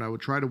restaurant, I would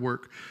try to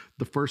work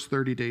the first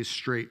 30 days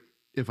straight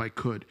if I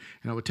could.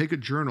 And I would take a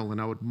journal and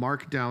I would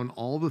mark down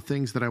all the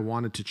things that I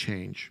wanted to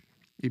change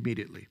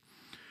immediately.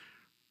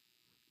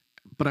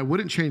 But I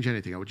wouldn't change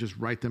anything. I would just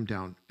write them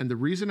down. And the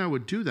reason I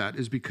would do that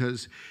is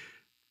because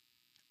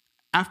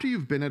after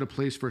you've been at a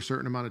place for a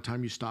certain amount of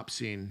time, you stop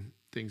seeing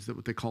things that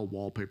what they call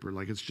wallpaper.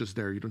 Like, it's just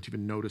there. You don't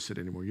even notice it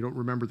anymore. You don't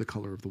remember the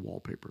color of the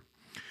wallpaper.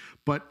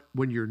 But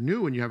when you're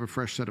new and you have a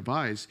fresh set of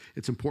eyes,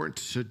 it's important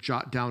to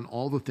jot down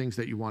all the things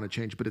that you want to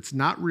change. But it's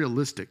not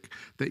realistic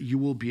that you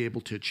will be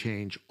able to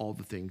change all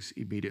the things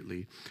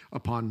immediately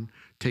upon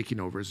taking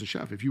over as a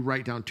chef. If you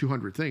write down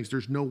 200 things,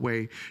 there's no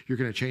way you're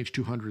going to change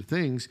 200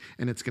 things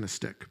and it's going to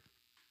stick.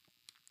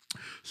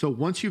 So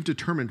once you've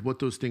determined what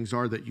those things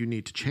are that you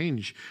need to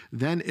change,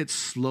 then it's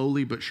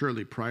slowly but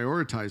surely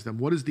prioritize them.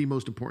 What is the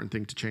most important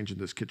thing to change in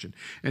this kitchen?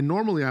 And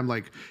normally I'm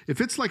like,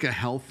 if it's like a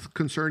health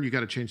concern, you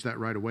got to change that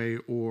right away.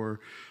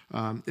 Or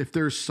if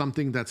there's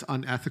something that's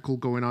unethical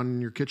going on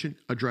in your kitchen,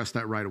 address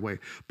that right away.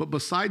 But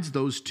besides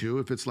those two,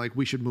 if it's like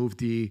we should move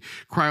the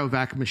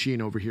cryovac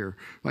machine over here,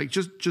 like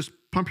just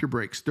pump your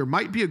brakes. There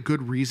might be a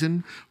good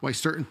reason why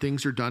certain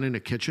things are done in a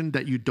kitchen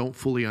that you don't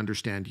fully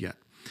understand yet.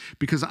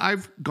 Because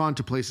I've gone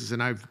to places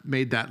and I've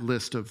made that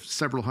list of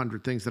several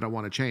hundred things that I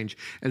want to change.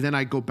 And then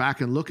I go back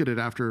and look at it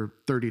after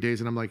 30 days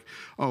and I'm like,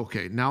 oh,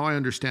 okay, now I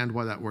understand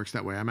why that works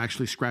that way. I'm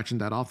actually scratching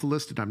that off the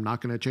list and I'm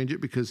not going to change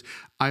it because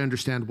I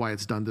understand why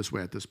it's done this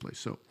way at this place.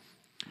 So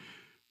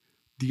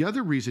the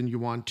other reason you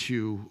want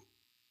to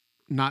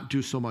not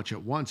do so much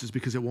at once is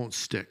because it won't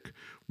stick.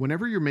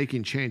 Whenever you're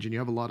making change and you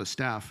have a lot of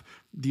staff,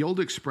 the old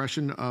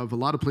expression of a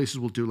lot of places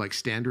will do like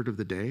standard of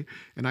the day.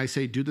 And I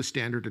say, do the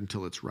standard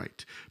until it's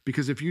right.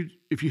 Because if you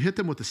hit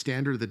them with the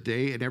standard of the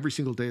day and every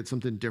single day it's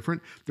something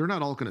different, they're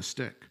not all going to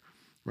stick,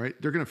 right?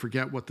 They're going to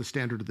forget what the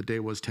standard of the day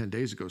was 10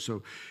 days ago.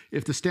 So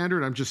if the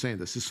standard, I'm just saying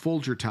this, is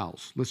fold your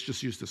towels. Let's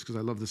just use this because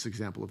I love this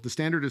example. If the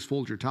standard is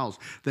fold your towels,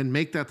 then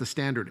make that the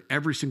standard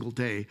every single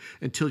day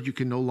until you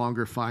can no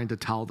longer find a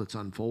towel that's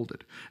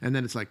unfolded. And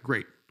then it's like,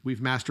 great,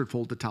 we've mastered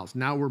fold the towels.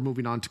 Now we're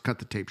moving on to cut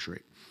the tape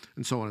straight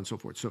and so on and so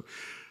forth. So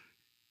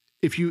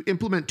if you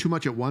implement too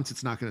much at once,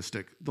 it's not going to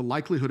stick. The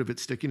likelihood of it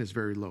sticking is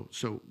very low.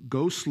 So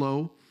go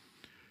slow,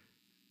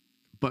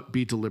 but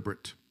be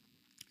deliberate.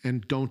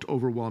 And don't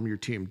overwhelm your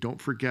team.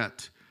 Don't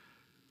forget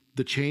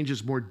the change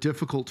is more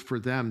difficult for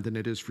them than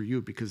it is for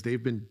you because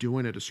they've been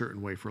doing it a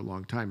certain way for a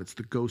long time. It's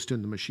the ghost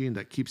in the machine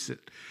that keeps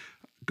it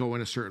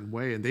going a certain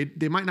way. And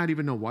they might not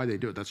even know why they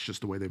do it. That's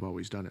just the way they've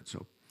always done it.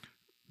 So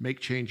make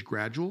change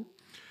gradual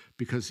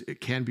because it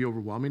can be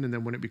overwhelming. And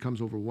then when it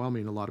becomes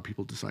overwhelming, a lot of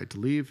people decide to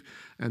leave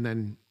and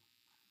then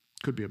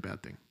could be a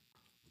bad thing.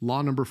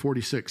 Law number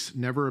 46,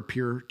 never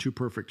appear too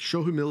perfect.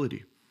 Show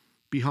humility,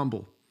 be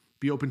humble,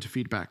 be open to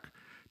feedback.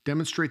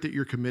 Demonstrate that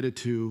you're committed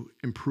to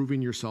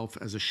improving yourself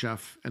as a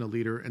chef and a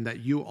leader and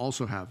that you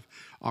also have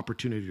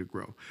opportunity to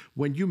grow.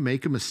 When you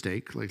make a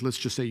mistake, like let's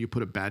just say you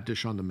put a bad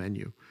dish on the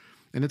menu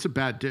and it's a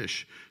bad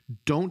dish,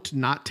 don't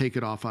not take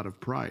it off out of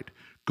pride.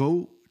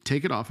 Go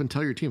take it off and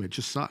tell your team it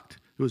just sucked.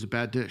 It was a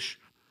bad dish.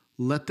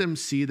 Let them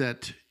see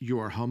that you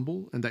are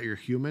humble and that you're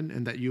human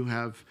and that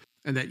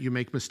you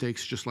make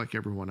mistakes just like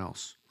everyone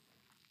else.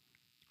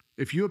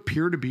 If you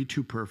appear to be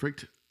too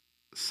perfect,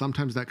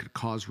 sometimes that could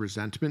cause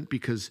resentment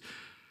because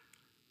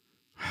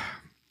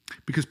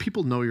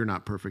people know you're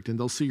not perfect and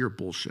they'll see your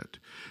bullshit.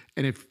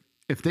 And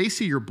if they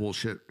see your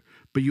bullshit,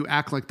 but you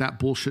act like that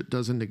bullshit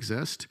doesn't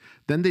exist,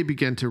 then they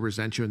begin to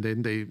resent you. And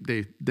then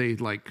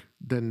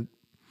then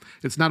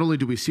it's not only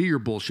do we see your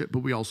bullshit, but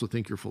we also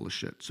think you're full of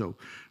shit. So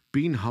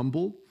being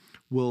humble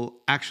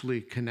will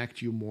actually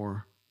connect you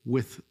more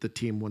with the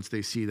team once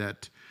they see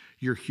that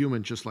you're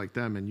human just like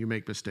them and you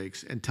make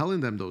mistakes, and telling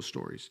them those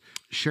stories.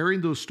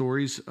 Sharing those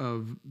stories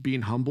of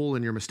being humble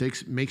and your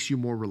mistakes makes you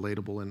more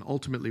relatable. And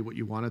ultimately what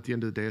you want at the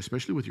end of the day,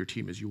 especially with your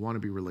team, is you want to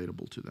be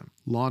relatable to them.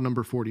 Law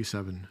number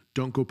 47,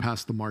 don't go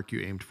past the mark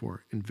you aimed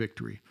for. In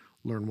victory,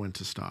 learn when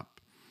to stop.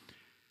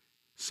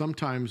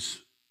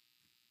 Sometimes,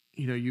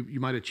 you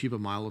might achieve a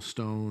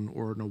milestone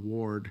or an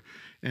award.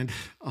 And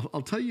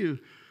I'll tell you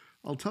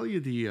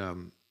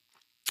in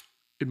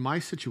my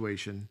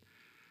situation,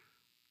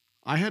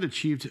 I had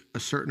achieved a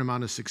certain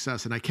amount of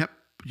success and I kept,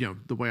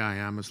 the way I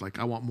am is like,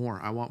 I want more,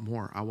 I want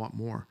more, I want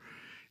more.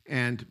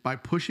 And by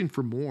pushing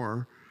for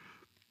more,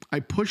 I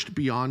pushed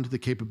beyond the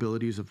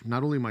capabilities of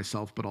not only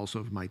myself, but also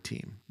of my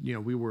team.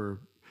 We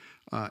were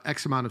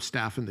X amount of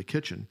staff in the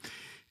kitchen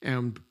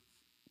and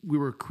we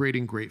were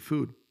creating great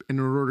food. And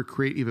in order to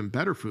create even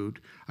better food,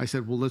 I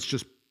said, well,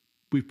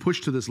 we've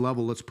pushed to this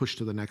level, let's push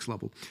to the next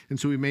level. And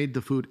so we made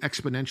the food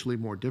exponentially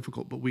more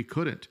difficult, but we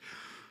couldn't.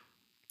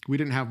 We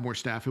didn't have more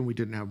staff and we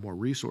didn't have more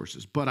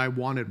resources, but I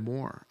wanted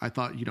more. I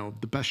thought,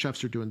 the best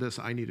chefs are doing this.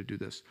 I need to do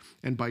this.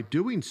 And by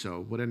doing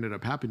so, what ended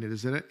up happening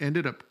is that it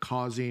ended up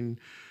causing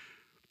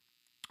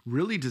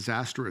really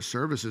disastrous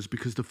services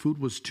because the food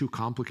was too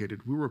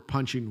complicated. We were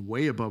punching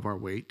way above our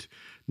weight,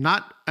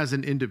 not as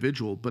an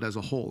individual, but as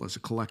a whole, as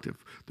a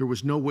collective. There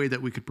was no way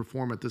that we could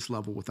perform at this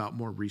level without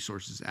more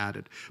resources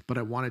added, but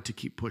I wanted to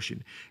keep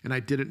pushing and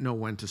I didn't know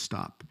when to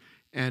stop.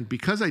 And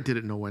because I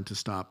didn't know when to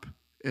stop,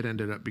 it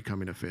ended up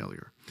becoming a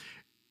failure.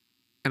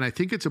 And I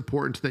think it's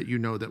important that you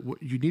know that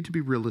you need to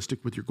be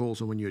realistic with your goals.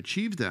 And when you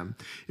achieve them,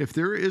 if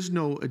there is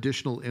no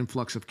additional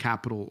influx of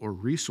capital or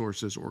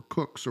resources or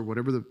cooks or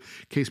whatever the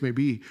case may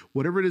be,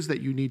 whatever it is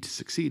that you need to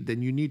succeed,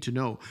 then you need to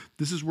know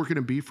this is where we're going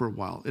to be for a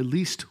while, at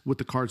least with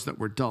the cards that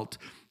were dealt.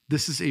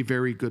 This is a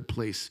very good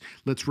place.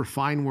 Let's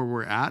refine where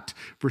we're at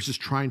versus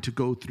trying to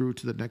go through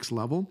to the next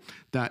level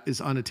that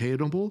is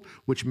unattainable,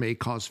 which may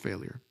cause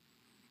failure.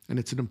 And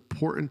it's an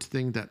important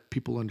thing that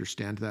people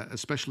understand that,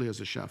 especially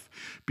as a chef,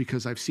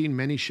 because I've seen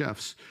many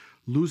chefs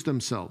lose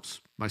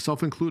themselves,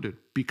 myself included,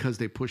 because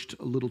they pushed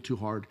a little too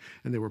hard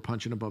and they were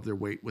punching above their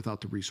weight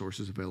without the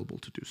resources available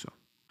to do so.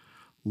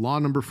 Law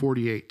number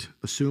 48,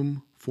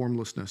 assume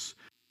formlessness.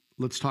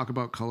 Let's talk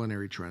about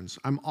culinary trends.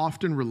 I'm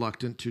often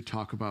reluctant to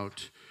talk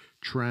about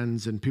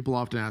trends, and people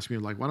often ask me,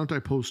 like, why don't I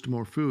post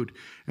more food?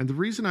 And the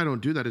reason I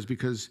don't do that is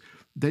because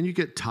then you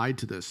get tied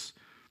to this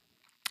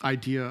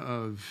idea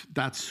of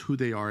that's who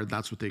they are,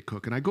 that's what they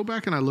cook. And I go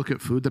back and I look at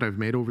food that I've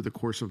made over the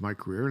course of my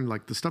career, and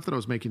like the stuff that I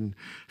was making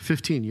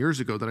 15 years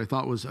ago that I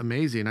thought was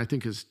amazing, I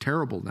think is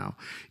terrible now.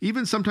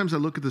 Even sometimes I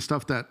look at the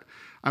stuff that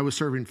I was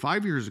serving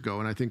 5 years ago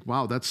and I think,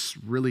 wow, that's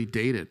really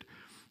dated.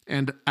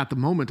 And at the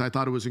moment, I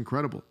thought it was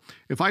incredible.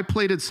 If I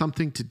plated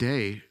something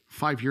today,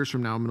 5 years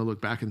from now, I'm going to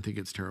look back and think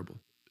it's terrible.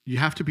 You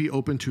have to be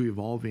open to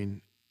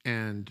evolving,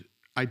 and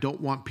I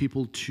don't want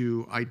people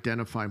to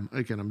identify,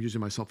 again, I'm using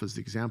myself as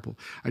the example.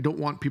 I don't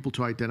want people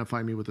to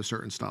identify me with a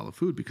certain style of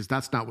food because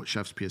that's not what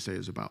Chef's PSA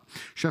is about.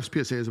 Chef's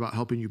PSA is about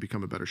helping you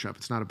become a better chef.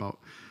 It's not about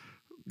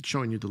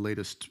showing you the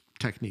latest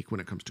technique when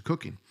it comes to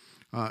cooking.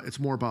 It's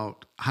more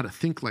about how to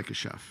think like a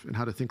chef and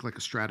how to think like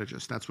a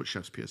strategist. That's what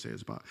Chef's PSA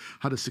is about.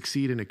 How to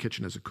succeed in a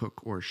kitchen as a cook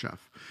or a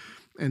chef.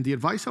 And the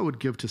advice I would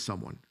give to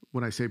someone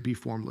when I say be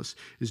formless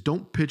is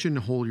don't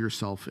pigeonhole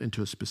yourself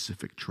into a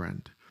specific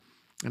trend.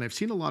 And I've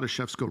seen a lot of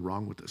chefs go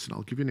wrong with this, and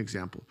I'll give you an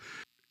example.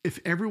 If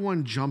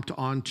everyone jumped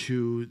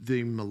onto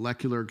the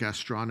molecular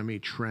gastronomy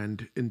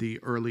trend in the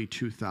early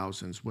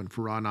 2000s when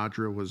Ferran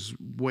Adria was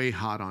way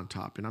hot on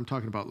top, and I'm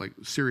talking about like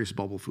serious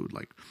bubble food,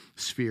 like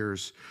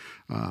spheres,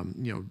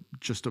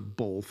 just a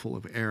bowl full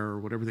of air or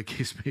whatever the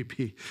case may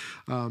be.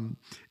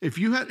 If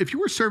you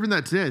were serving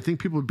that today, I think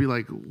people would be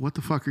like, what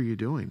the fuck are you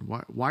doing?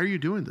 Why are you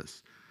doing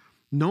this?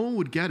 No one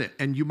would get it.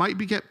 And you might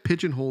get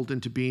pigeonholed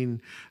into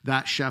being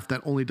that chef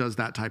that only does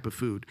that type of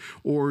food,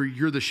 or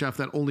you're the chef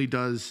that only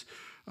does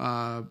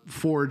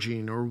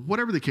foraging, or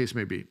whatever the case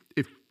may be.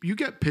 If you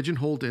get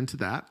pigeonholed into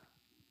that,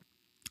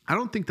 I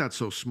don't think that's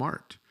so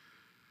smart.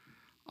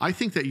 I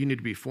think that you need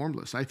to be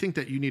formless. I think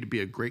that you need to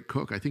be a great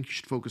cook. I think you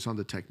should focus on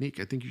the technique.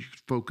 I think you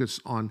should focus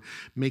on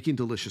making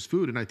delicious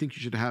food. And I think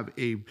you should have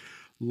a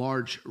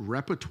large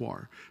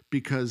repertoire,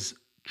 because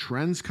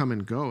trends come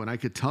and go. And I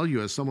could tell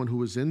you, as someone who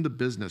was in the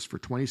business for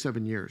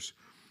 27 years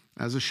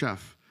as a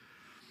chef,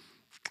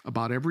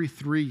 about every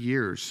 3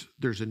 years,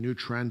 there's a new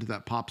trend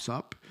that pops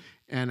up.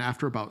 And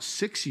after about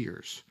 6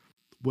 years,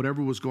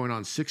 whatever was going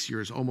on 6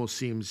 years almost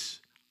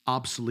seems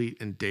obsolete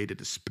and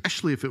dated,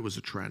 especially if it was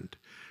a trend.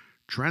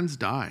 Trends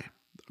die.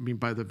 I mean,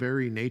 by the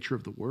very nature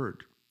of the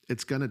word,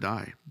 it's going to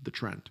die, the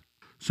trend.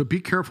 So be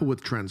careful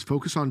with trends.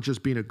 Focus on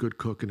just being a good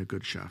cook and a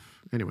good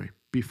chef. Anyway,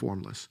 be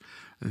formless.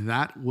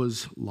 That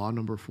was law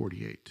number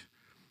 48.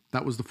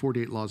 That was the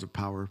 48 laws of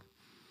power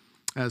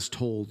as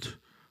told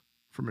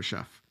from a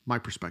chef, my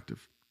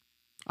perspective.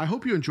 I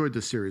hope you enjoyed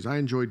this series. I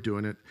enjoyed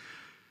doing it.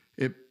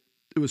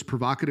 It was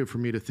provocative for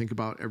me to think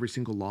about every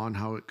single law and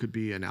how it could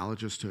be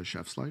analogous to a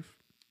chef's life,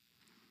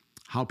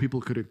 how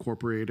people could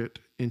incorporate it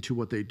into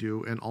what they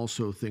do, and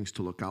also things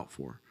to look out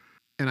for.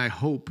 And I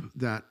hope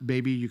that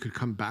maybe you could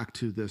come back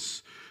to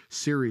this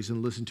series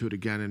and listen to it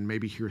again and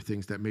maybe hear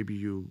things that maybe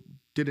you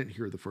didn't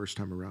hear the first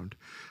time around.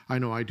 I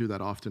know I do that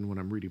often when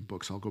I'm reading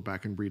books. I'll go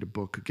back and read a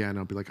book again.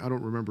 I'll be like, I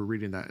don't remember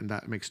reading that. And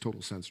that makes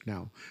total sense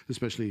now,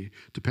 especially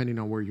depending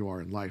on where you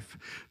are in life.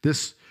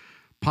 This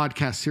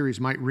podcast series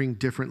might ring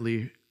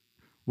differently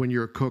when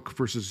you're a cook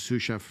versus a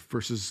sous chef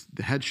versus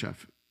the head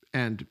chef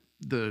and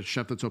the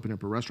chef that's opening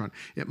up a restaurant.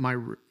 It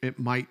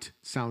might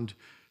sound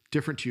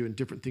different to you, and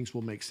different things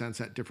will make sense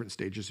at different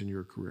stages in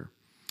your career.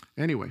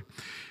 Anyway,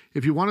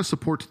 if you want to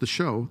support the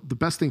show, the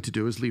best thing to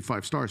do is leave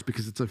 5 stars,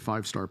 because it's a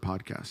 5-star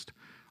podcast.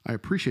 I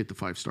appreciate the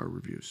 5-star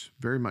reviews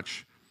very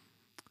much.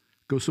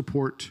 Go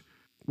support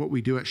what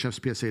we do at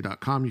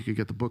chefspsa.com. You can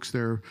get the books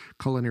there: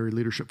 Culinary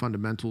Leadership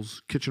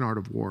Fundamentals, Kitchen Art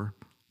of War,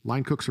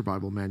 Line Cook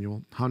Survival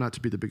Manual, How Not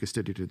to Be the Biggest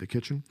Idiot in the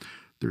Kitchen.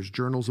 There's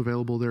journals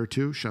available there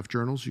too, chef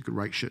journals. You could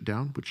write shit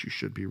down, which you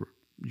should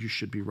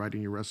be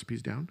writing your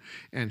recipes down.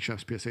 And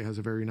Chef's PSA has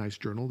a very nice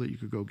journal that you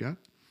could go get.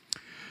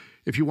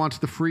 If you want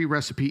the free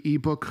recipe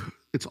ebook,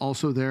 it's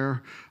also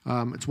there.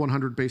 It's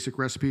 100 basic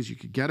recipes. You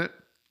could get it.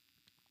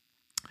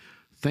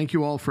 Thank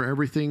you all for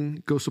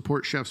everything. Go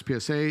support Chef's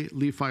PSA.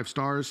 Leave 5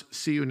 stars.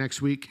 See you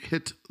next week.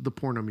 Hit the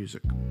porno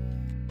music.